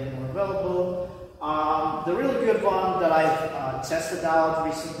are getting more available. The really good one that I've tested out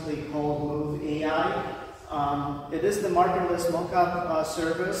recently called Move AI. It is the markerless mocap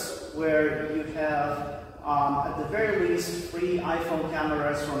service where you have, at the very least, 3 iPhone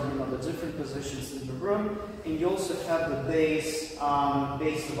cameras from the different positions in the room, and you also have the base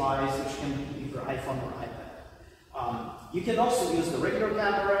device, which can be either iPhone or iPad. You can also use the regular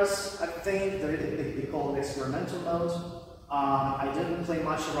cameras. I think they call it experimental mode. I didn't play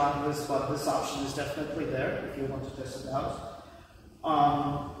much around this, but this option is definitely there if you want to test it out.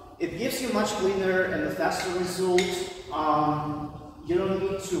 It gives you much cleaner and a faster result. You don't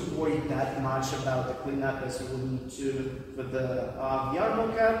need to worry that much about the cleanup as you would need to with the VR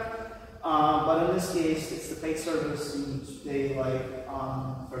mocap. But in this case, it's the paid service. You need to pay like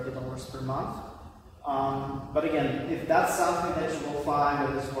 $30 per month. But again, if that's something that you will find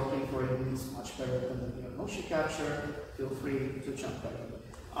that is working for you, it's much better than the motion capture, feel free to jump back in.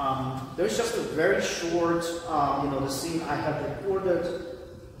 There's just a very short, the scene I have recorded.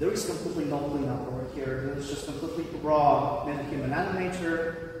 There is completely no cleanup over here. There's just completely raw MetaHuman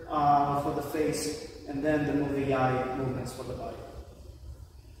animator for the face, and then the Move AI movements for the body.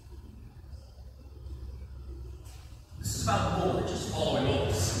 This is about more than just following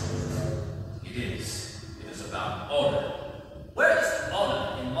orders. It is about honor. Where is the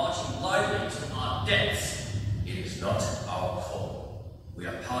honor in marching blindly to our deaths? It is not our call. We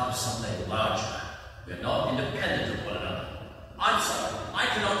are part of something larger. We are not independent of one another. I'm sorry, I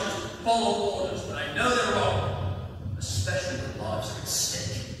cannot just follow orders when I know they're wrong, especially when lives are at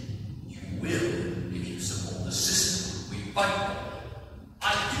stake. You will if you support the system we fight for. I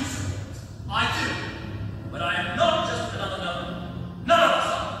do support. I do. But I am not just another number. None of us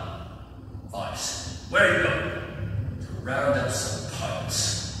are. Vice, where are you going? To round up some pirates.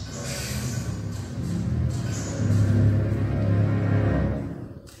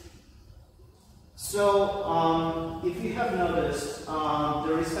 So, if you have noticed,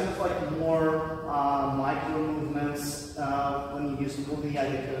 there is kind of like more micro movements when you use Move AI,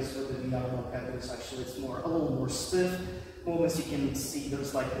 because with the VR mocap, it's a little more stiff movements. You can see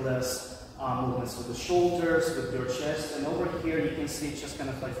there's like less movements with the shoulders, with your chest, and over here you can see just kind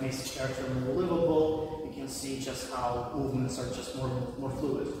of like makes the character more livable. You can see just how movements are just more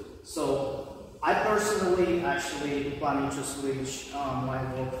fluid. So I personally actually planning to switch my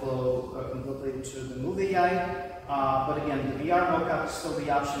workflow completely to the movie AI. But again, the VR mocap is still the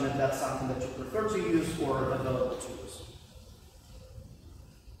option if that's something that you prefer to use or available to use.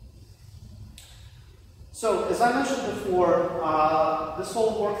 So, as I mentioned before, this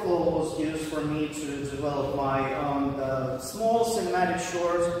whole workflow was used for me to develop my own small cinematic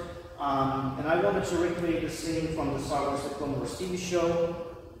short, and I wanted to recreate the scene from the Star Wars: The Clone Wars TV show.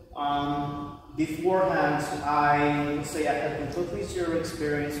 Beforehand, I would say I had completely zero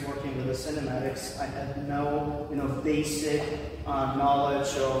experience working with the cinematics. I had no, basic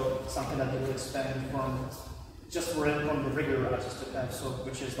knowledge of something that you would expect from the regular artist to have, so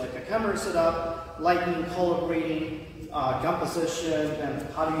which is like a camera setup, lighting, color grading, composition, and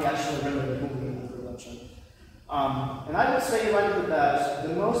how do you actually render the movie in Unreal Engine. And I would say right off the bat,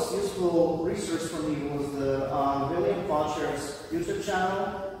 the most useful resource for me was the William Fletcher's YouTube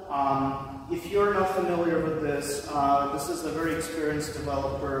channel. If you're not familiar with this, this is a very experienced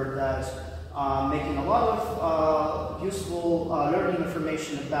developer that's making a lot of useful learning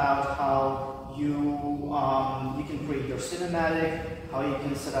information about how you can create your cinematic, how you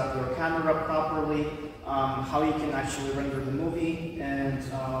can set up your camera properly, how you can actually render the movie, and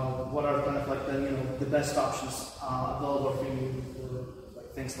what are kind of like the best options available for you for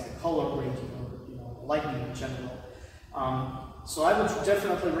like things like color grading or lighting in general. So I would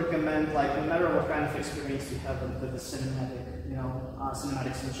definitely recommend, like, no matter what kind of experience you have with the cinematic,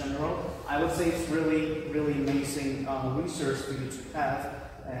 cinematics in general, I would say it's really, really amazing resource for you to have,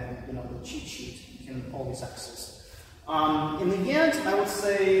 and the cheat sheet you can always access. In the end, I would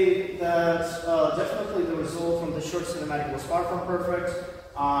say that definitely the result from the short cinematic was far from perfect.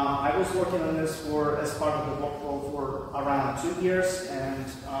 I was working on this as part of the workflow for around 2 years, and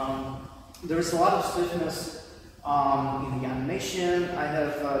there is a lot of stiffness in the animation I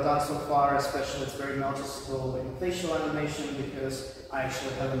have done so far. Especially it's very noticeable in facial animation because I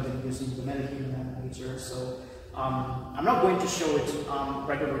actually haven't been using the MetaHuman animator. So I'm not going to show it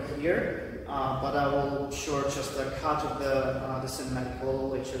right over here, but I will show just a cut of the cinematic a little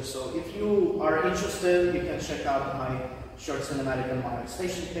later. So if you are interested, you can check out my short cinematic on my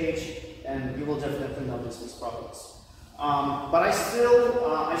station page, and you will definitely notice these problems. But I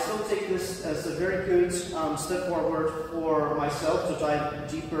still take this as a very good step forward for myself to dive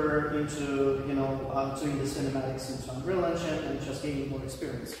deeper into doing the cinematics into Unreal Engine and just gaining more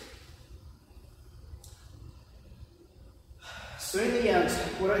experience. So in the end,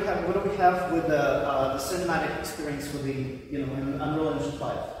 what do we have with the cinematic experience with the in Unreal Engine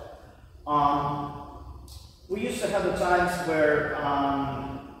 5? We used to have the times where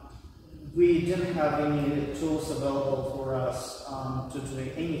we didn't have any tools available for us to do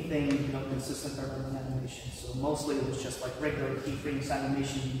anything consistent around animation. So mostly it was just like regular keyframes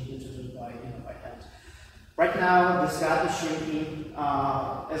animation you needed to do by hand. Right now, this gap is shrinking.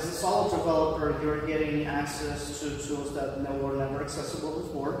 As a solid developer, you're getting access to tools that were never accessible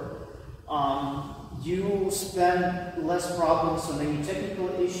before. You spend less problems on any technical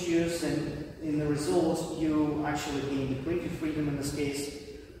issues, and in the result, you actually gain the creative freedom in this case.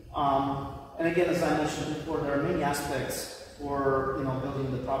 And again, as I mentioned before, there are many aspects for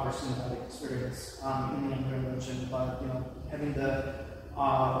building the proper cinematic experience in the Unreal Engine, but having the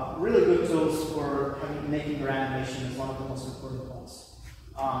really good tools for making your animation is one of the most important ones.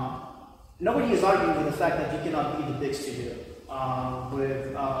 Nobody is arguing with the fact that you cannot be the big studio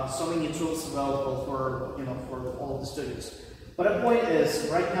with so many tools available for all of the studios. But the point is,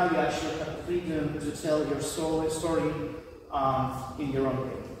 right now you actually have the freedom to tell your story in your own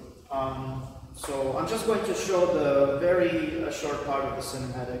way. So I'm just going to show the very short part of the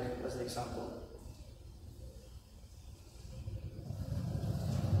cinematic as an example.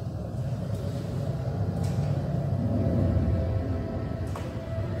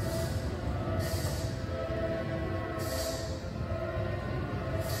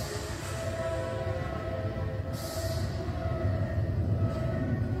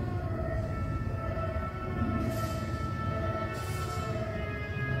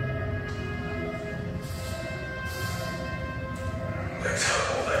 Let's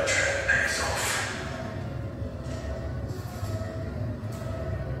hope all that trip pays off.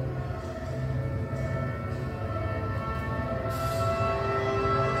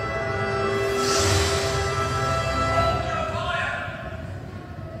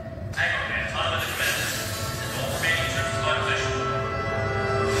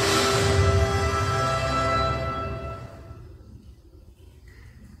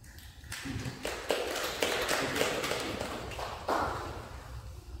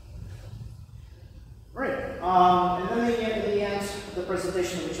 And then in the end, the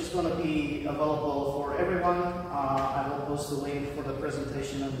presentation, which is going to be available for everyone. I will post the link for the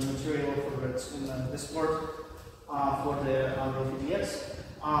presentation of the material for it in the Discord for the Unreal PDX.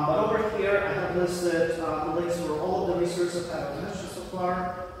 But over here, I have listed the links for all of the resources that I've mentioned so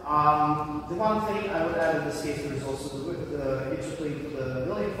far. The one thing I would add in this case is also the YouTube link for the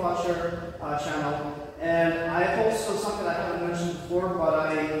William Fletcher channel. And I have also something I haven't mentioned before, but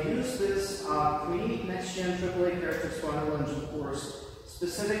I use this Create Next Gen AAA Characters for Unreal Engine course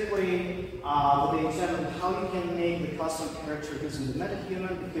specifically with the intent of how you can make the custom character using the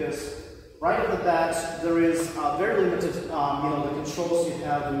metahuman, because right off the bat there is very limited the controls you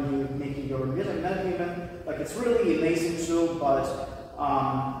have when you're making your metahuman. Like, it's really amazing tool, but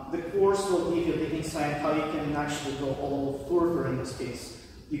the course will give you the insight how you can actually go a little further in this case.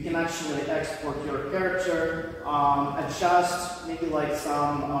 You can actually export your character, adjust maybe like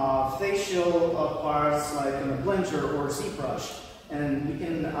some facial parts like in a Blender or ZBrush, and you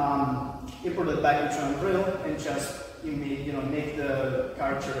can import it back into Unreal and just make the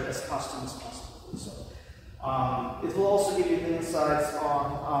character as custom as possible. So it will also give you the insights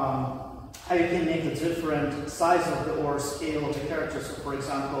on how you can make the different size of the or scale of the character. So, for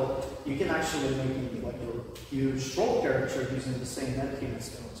example, you can actually make like a huge troll character using the same metahuman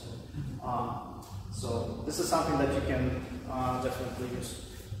skeleton. So this is something that you can definitely use.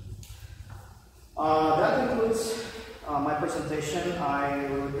 That concludes my presentation. I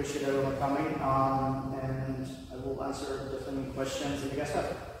really appreciate everyone coming, and I will answer different questions that you guys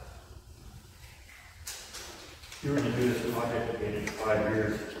have. If you were to do this project again in 5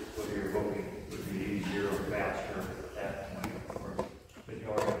 years, what you're hoping would be easier or faster at that point, or but you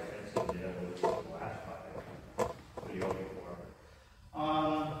already have sense of the last project. What are you hoping for?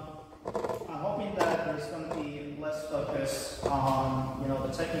 I'm hoping that there's going to be less focus on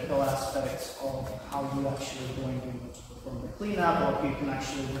the technical aspects of how you actually going to perform the cleanup, or you can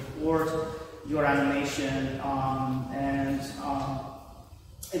actually record your animation, and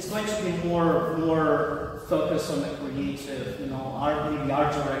it's going to be more focus on the creative, maybe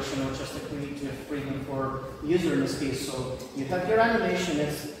art direction, or just the creative freedom for the user in this case. So you have your animation,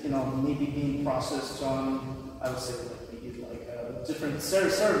 it's maybe being processed on, I would say, a different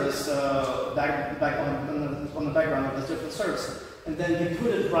service back on the background of this different service, and then you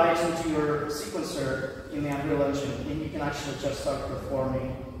put it right into your sequencer in the Unreal Engine, and you can actually just start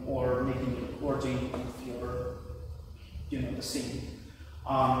performing or making a recording of your the scene.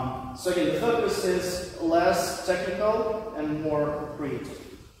 So again, the focus is less technical and more creative.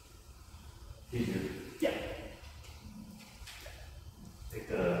 Easier. Yeah. I think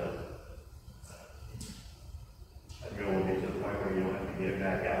Unreal will get to the point where you don't have to get it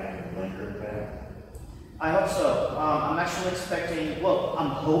back out in the Blender back. I hope so. I'm actually expecting,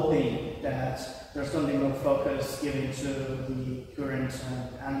 I'm hoping that there's going to be more focus given to the current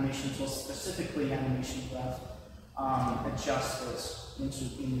animation tools, specifically animation graph adjusted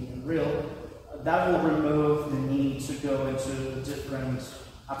in Unreal. That will remove the need to go into different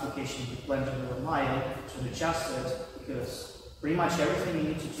applications with Blender or Maya to adjust it, because pretty much everything you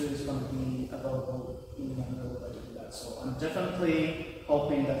need to do is going to be available in Unreal by doing that. So I'm definitely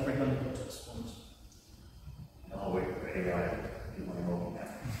hoping that we're going to get to this point. I'll wait for AI. You want to go that.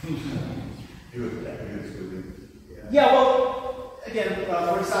 Yeah, well, again,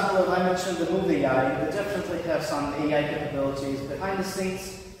 for example, if I mentioned the movie AI, they definitely have some AI capabilities behind the scenes,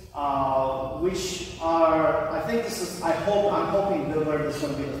 which are, I think this is, I'm hoping where this is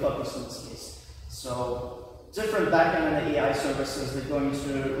going to be the focus in this case. So, different backend and AI services, they're going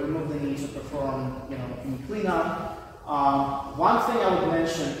to remove the need to perform, cleanup. One thing I would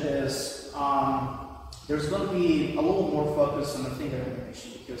mention is, there's going to be a little more focus on the finger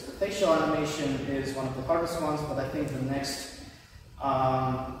animation, because the facial animation is one of the hardest ones, but I think the next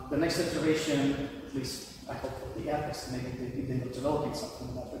iteration, at least I hope for the ethics, maybe they're developing something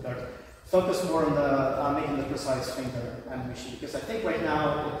in that regard, focus more on the making the precise finger animation, because I think right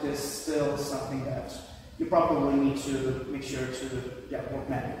now it is still something that you probably need to make sure to work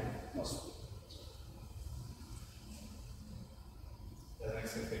manually mostly. That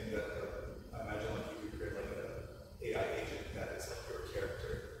makes me think that I imagine you could create like an AI agent that is like your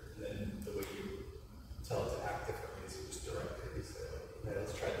character, and then the way you tell it to act differently is you just direct it. You say,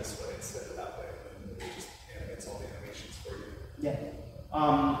 let's try this way instead of that way, and then it just animates all the animations for you. Yeah,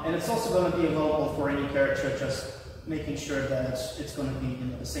 and it's also going to be available for any character, just making sure that it's going to be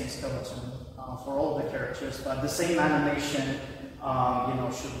the same skeleton for all the characters, but the same animation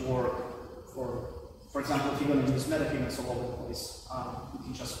should work for example, if you're going to use metahumans all over the place, you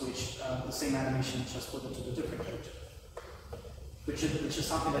can just switch the same animation, just put it to the different character, which is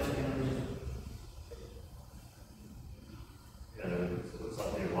something that you can really do. So it's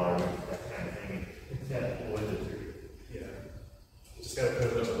something a lot of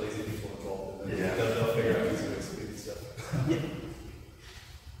bunch of lazy people involved, and then Yeah. they'll figure out easy ways to do this stuff.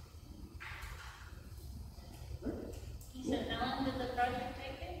 So how long did the project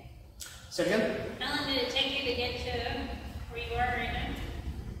take you? Say again? How long did it take you to get to where you are right now?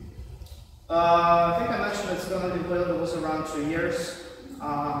 I think I mentioned it's going to be built, it was around 2 years.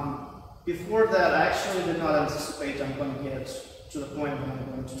 Before that, I actually did not anticipate I'm going to get to the point when I'm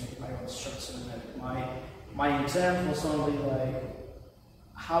going to make my own short cinematic. My intent was only like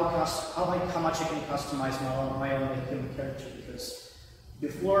how much I can customize my own human character, because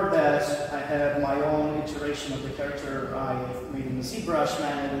before that I had my own iteration of the character I made in the ZBrush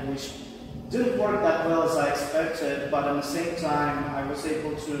manually, which didn't work that well as I expected, but at the same time I was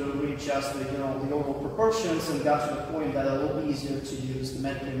able to readjust the overall proportions and got to the point that it will be easier to use the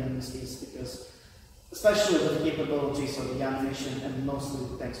metagame in this case, because especially with the capabilities of the animation and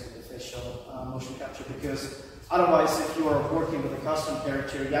mostly thanks to the facial motion capture, because otherwise if you are working with a custom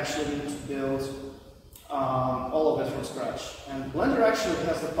character you actually need to build all of it from scratch. And Blender actually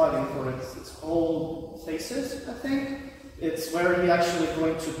has the plugin for it. It's called Faces, I think. It's where you're actually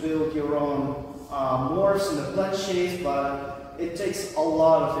going to build your own morphs and the blend shades, but it takes a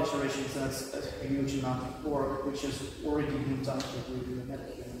lot of iterations and it's a huge amount of work, which is already been done with the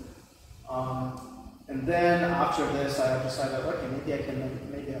metagame. And then after this, I decided, okay,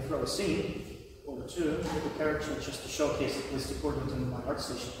 maybe I throw a scene or two with the character just to showcase it, at least according to my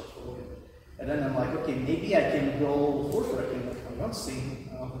ArtStation portfolio. And then I'm like, okay, maybe I can go forward, like my own scene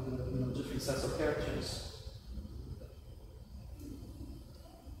with different sets of characters.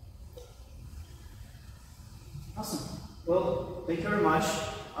 Awesome. Well, thank you very much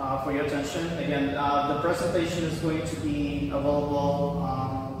for your attention. Again, the presentation is going to be available.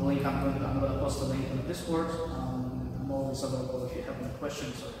 The link I'm going to post the link in the Discord. I'm always available if you have any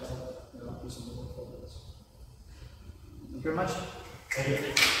questions or help using the work folders. Thank you very much. Thank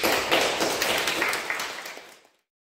you.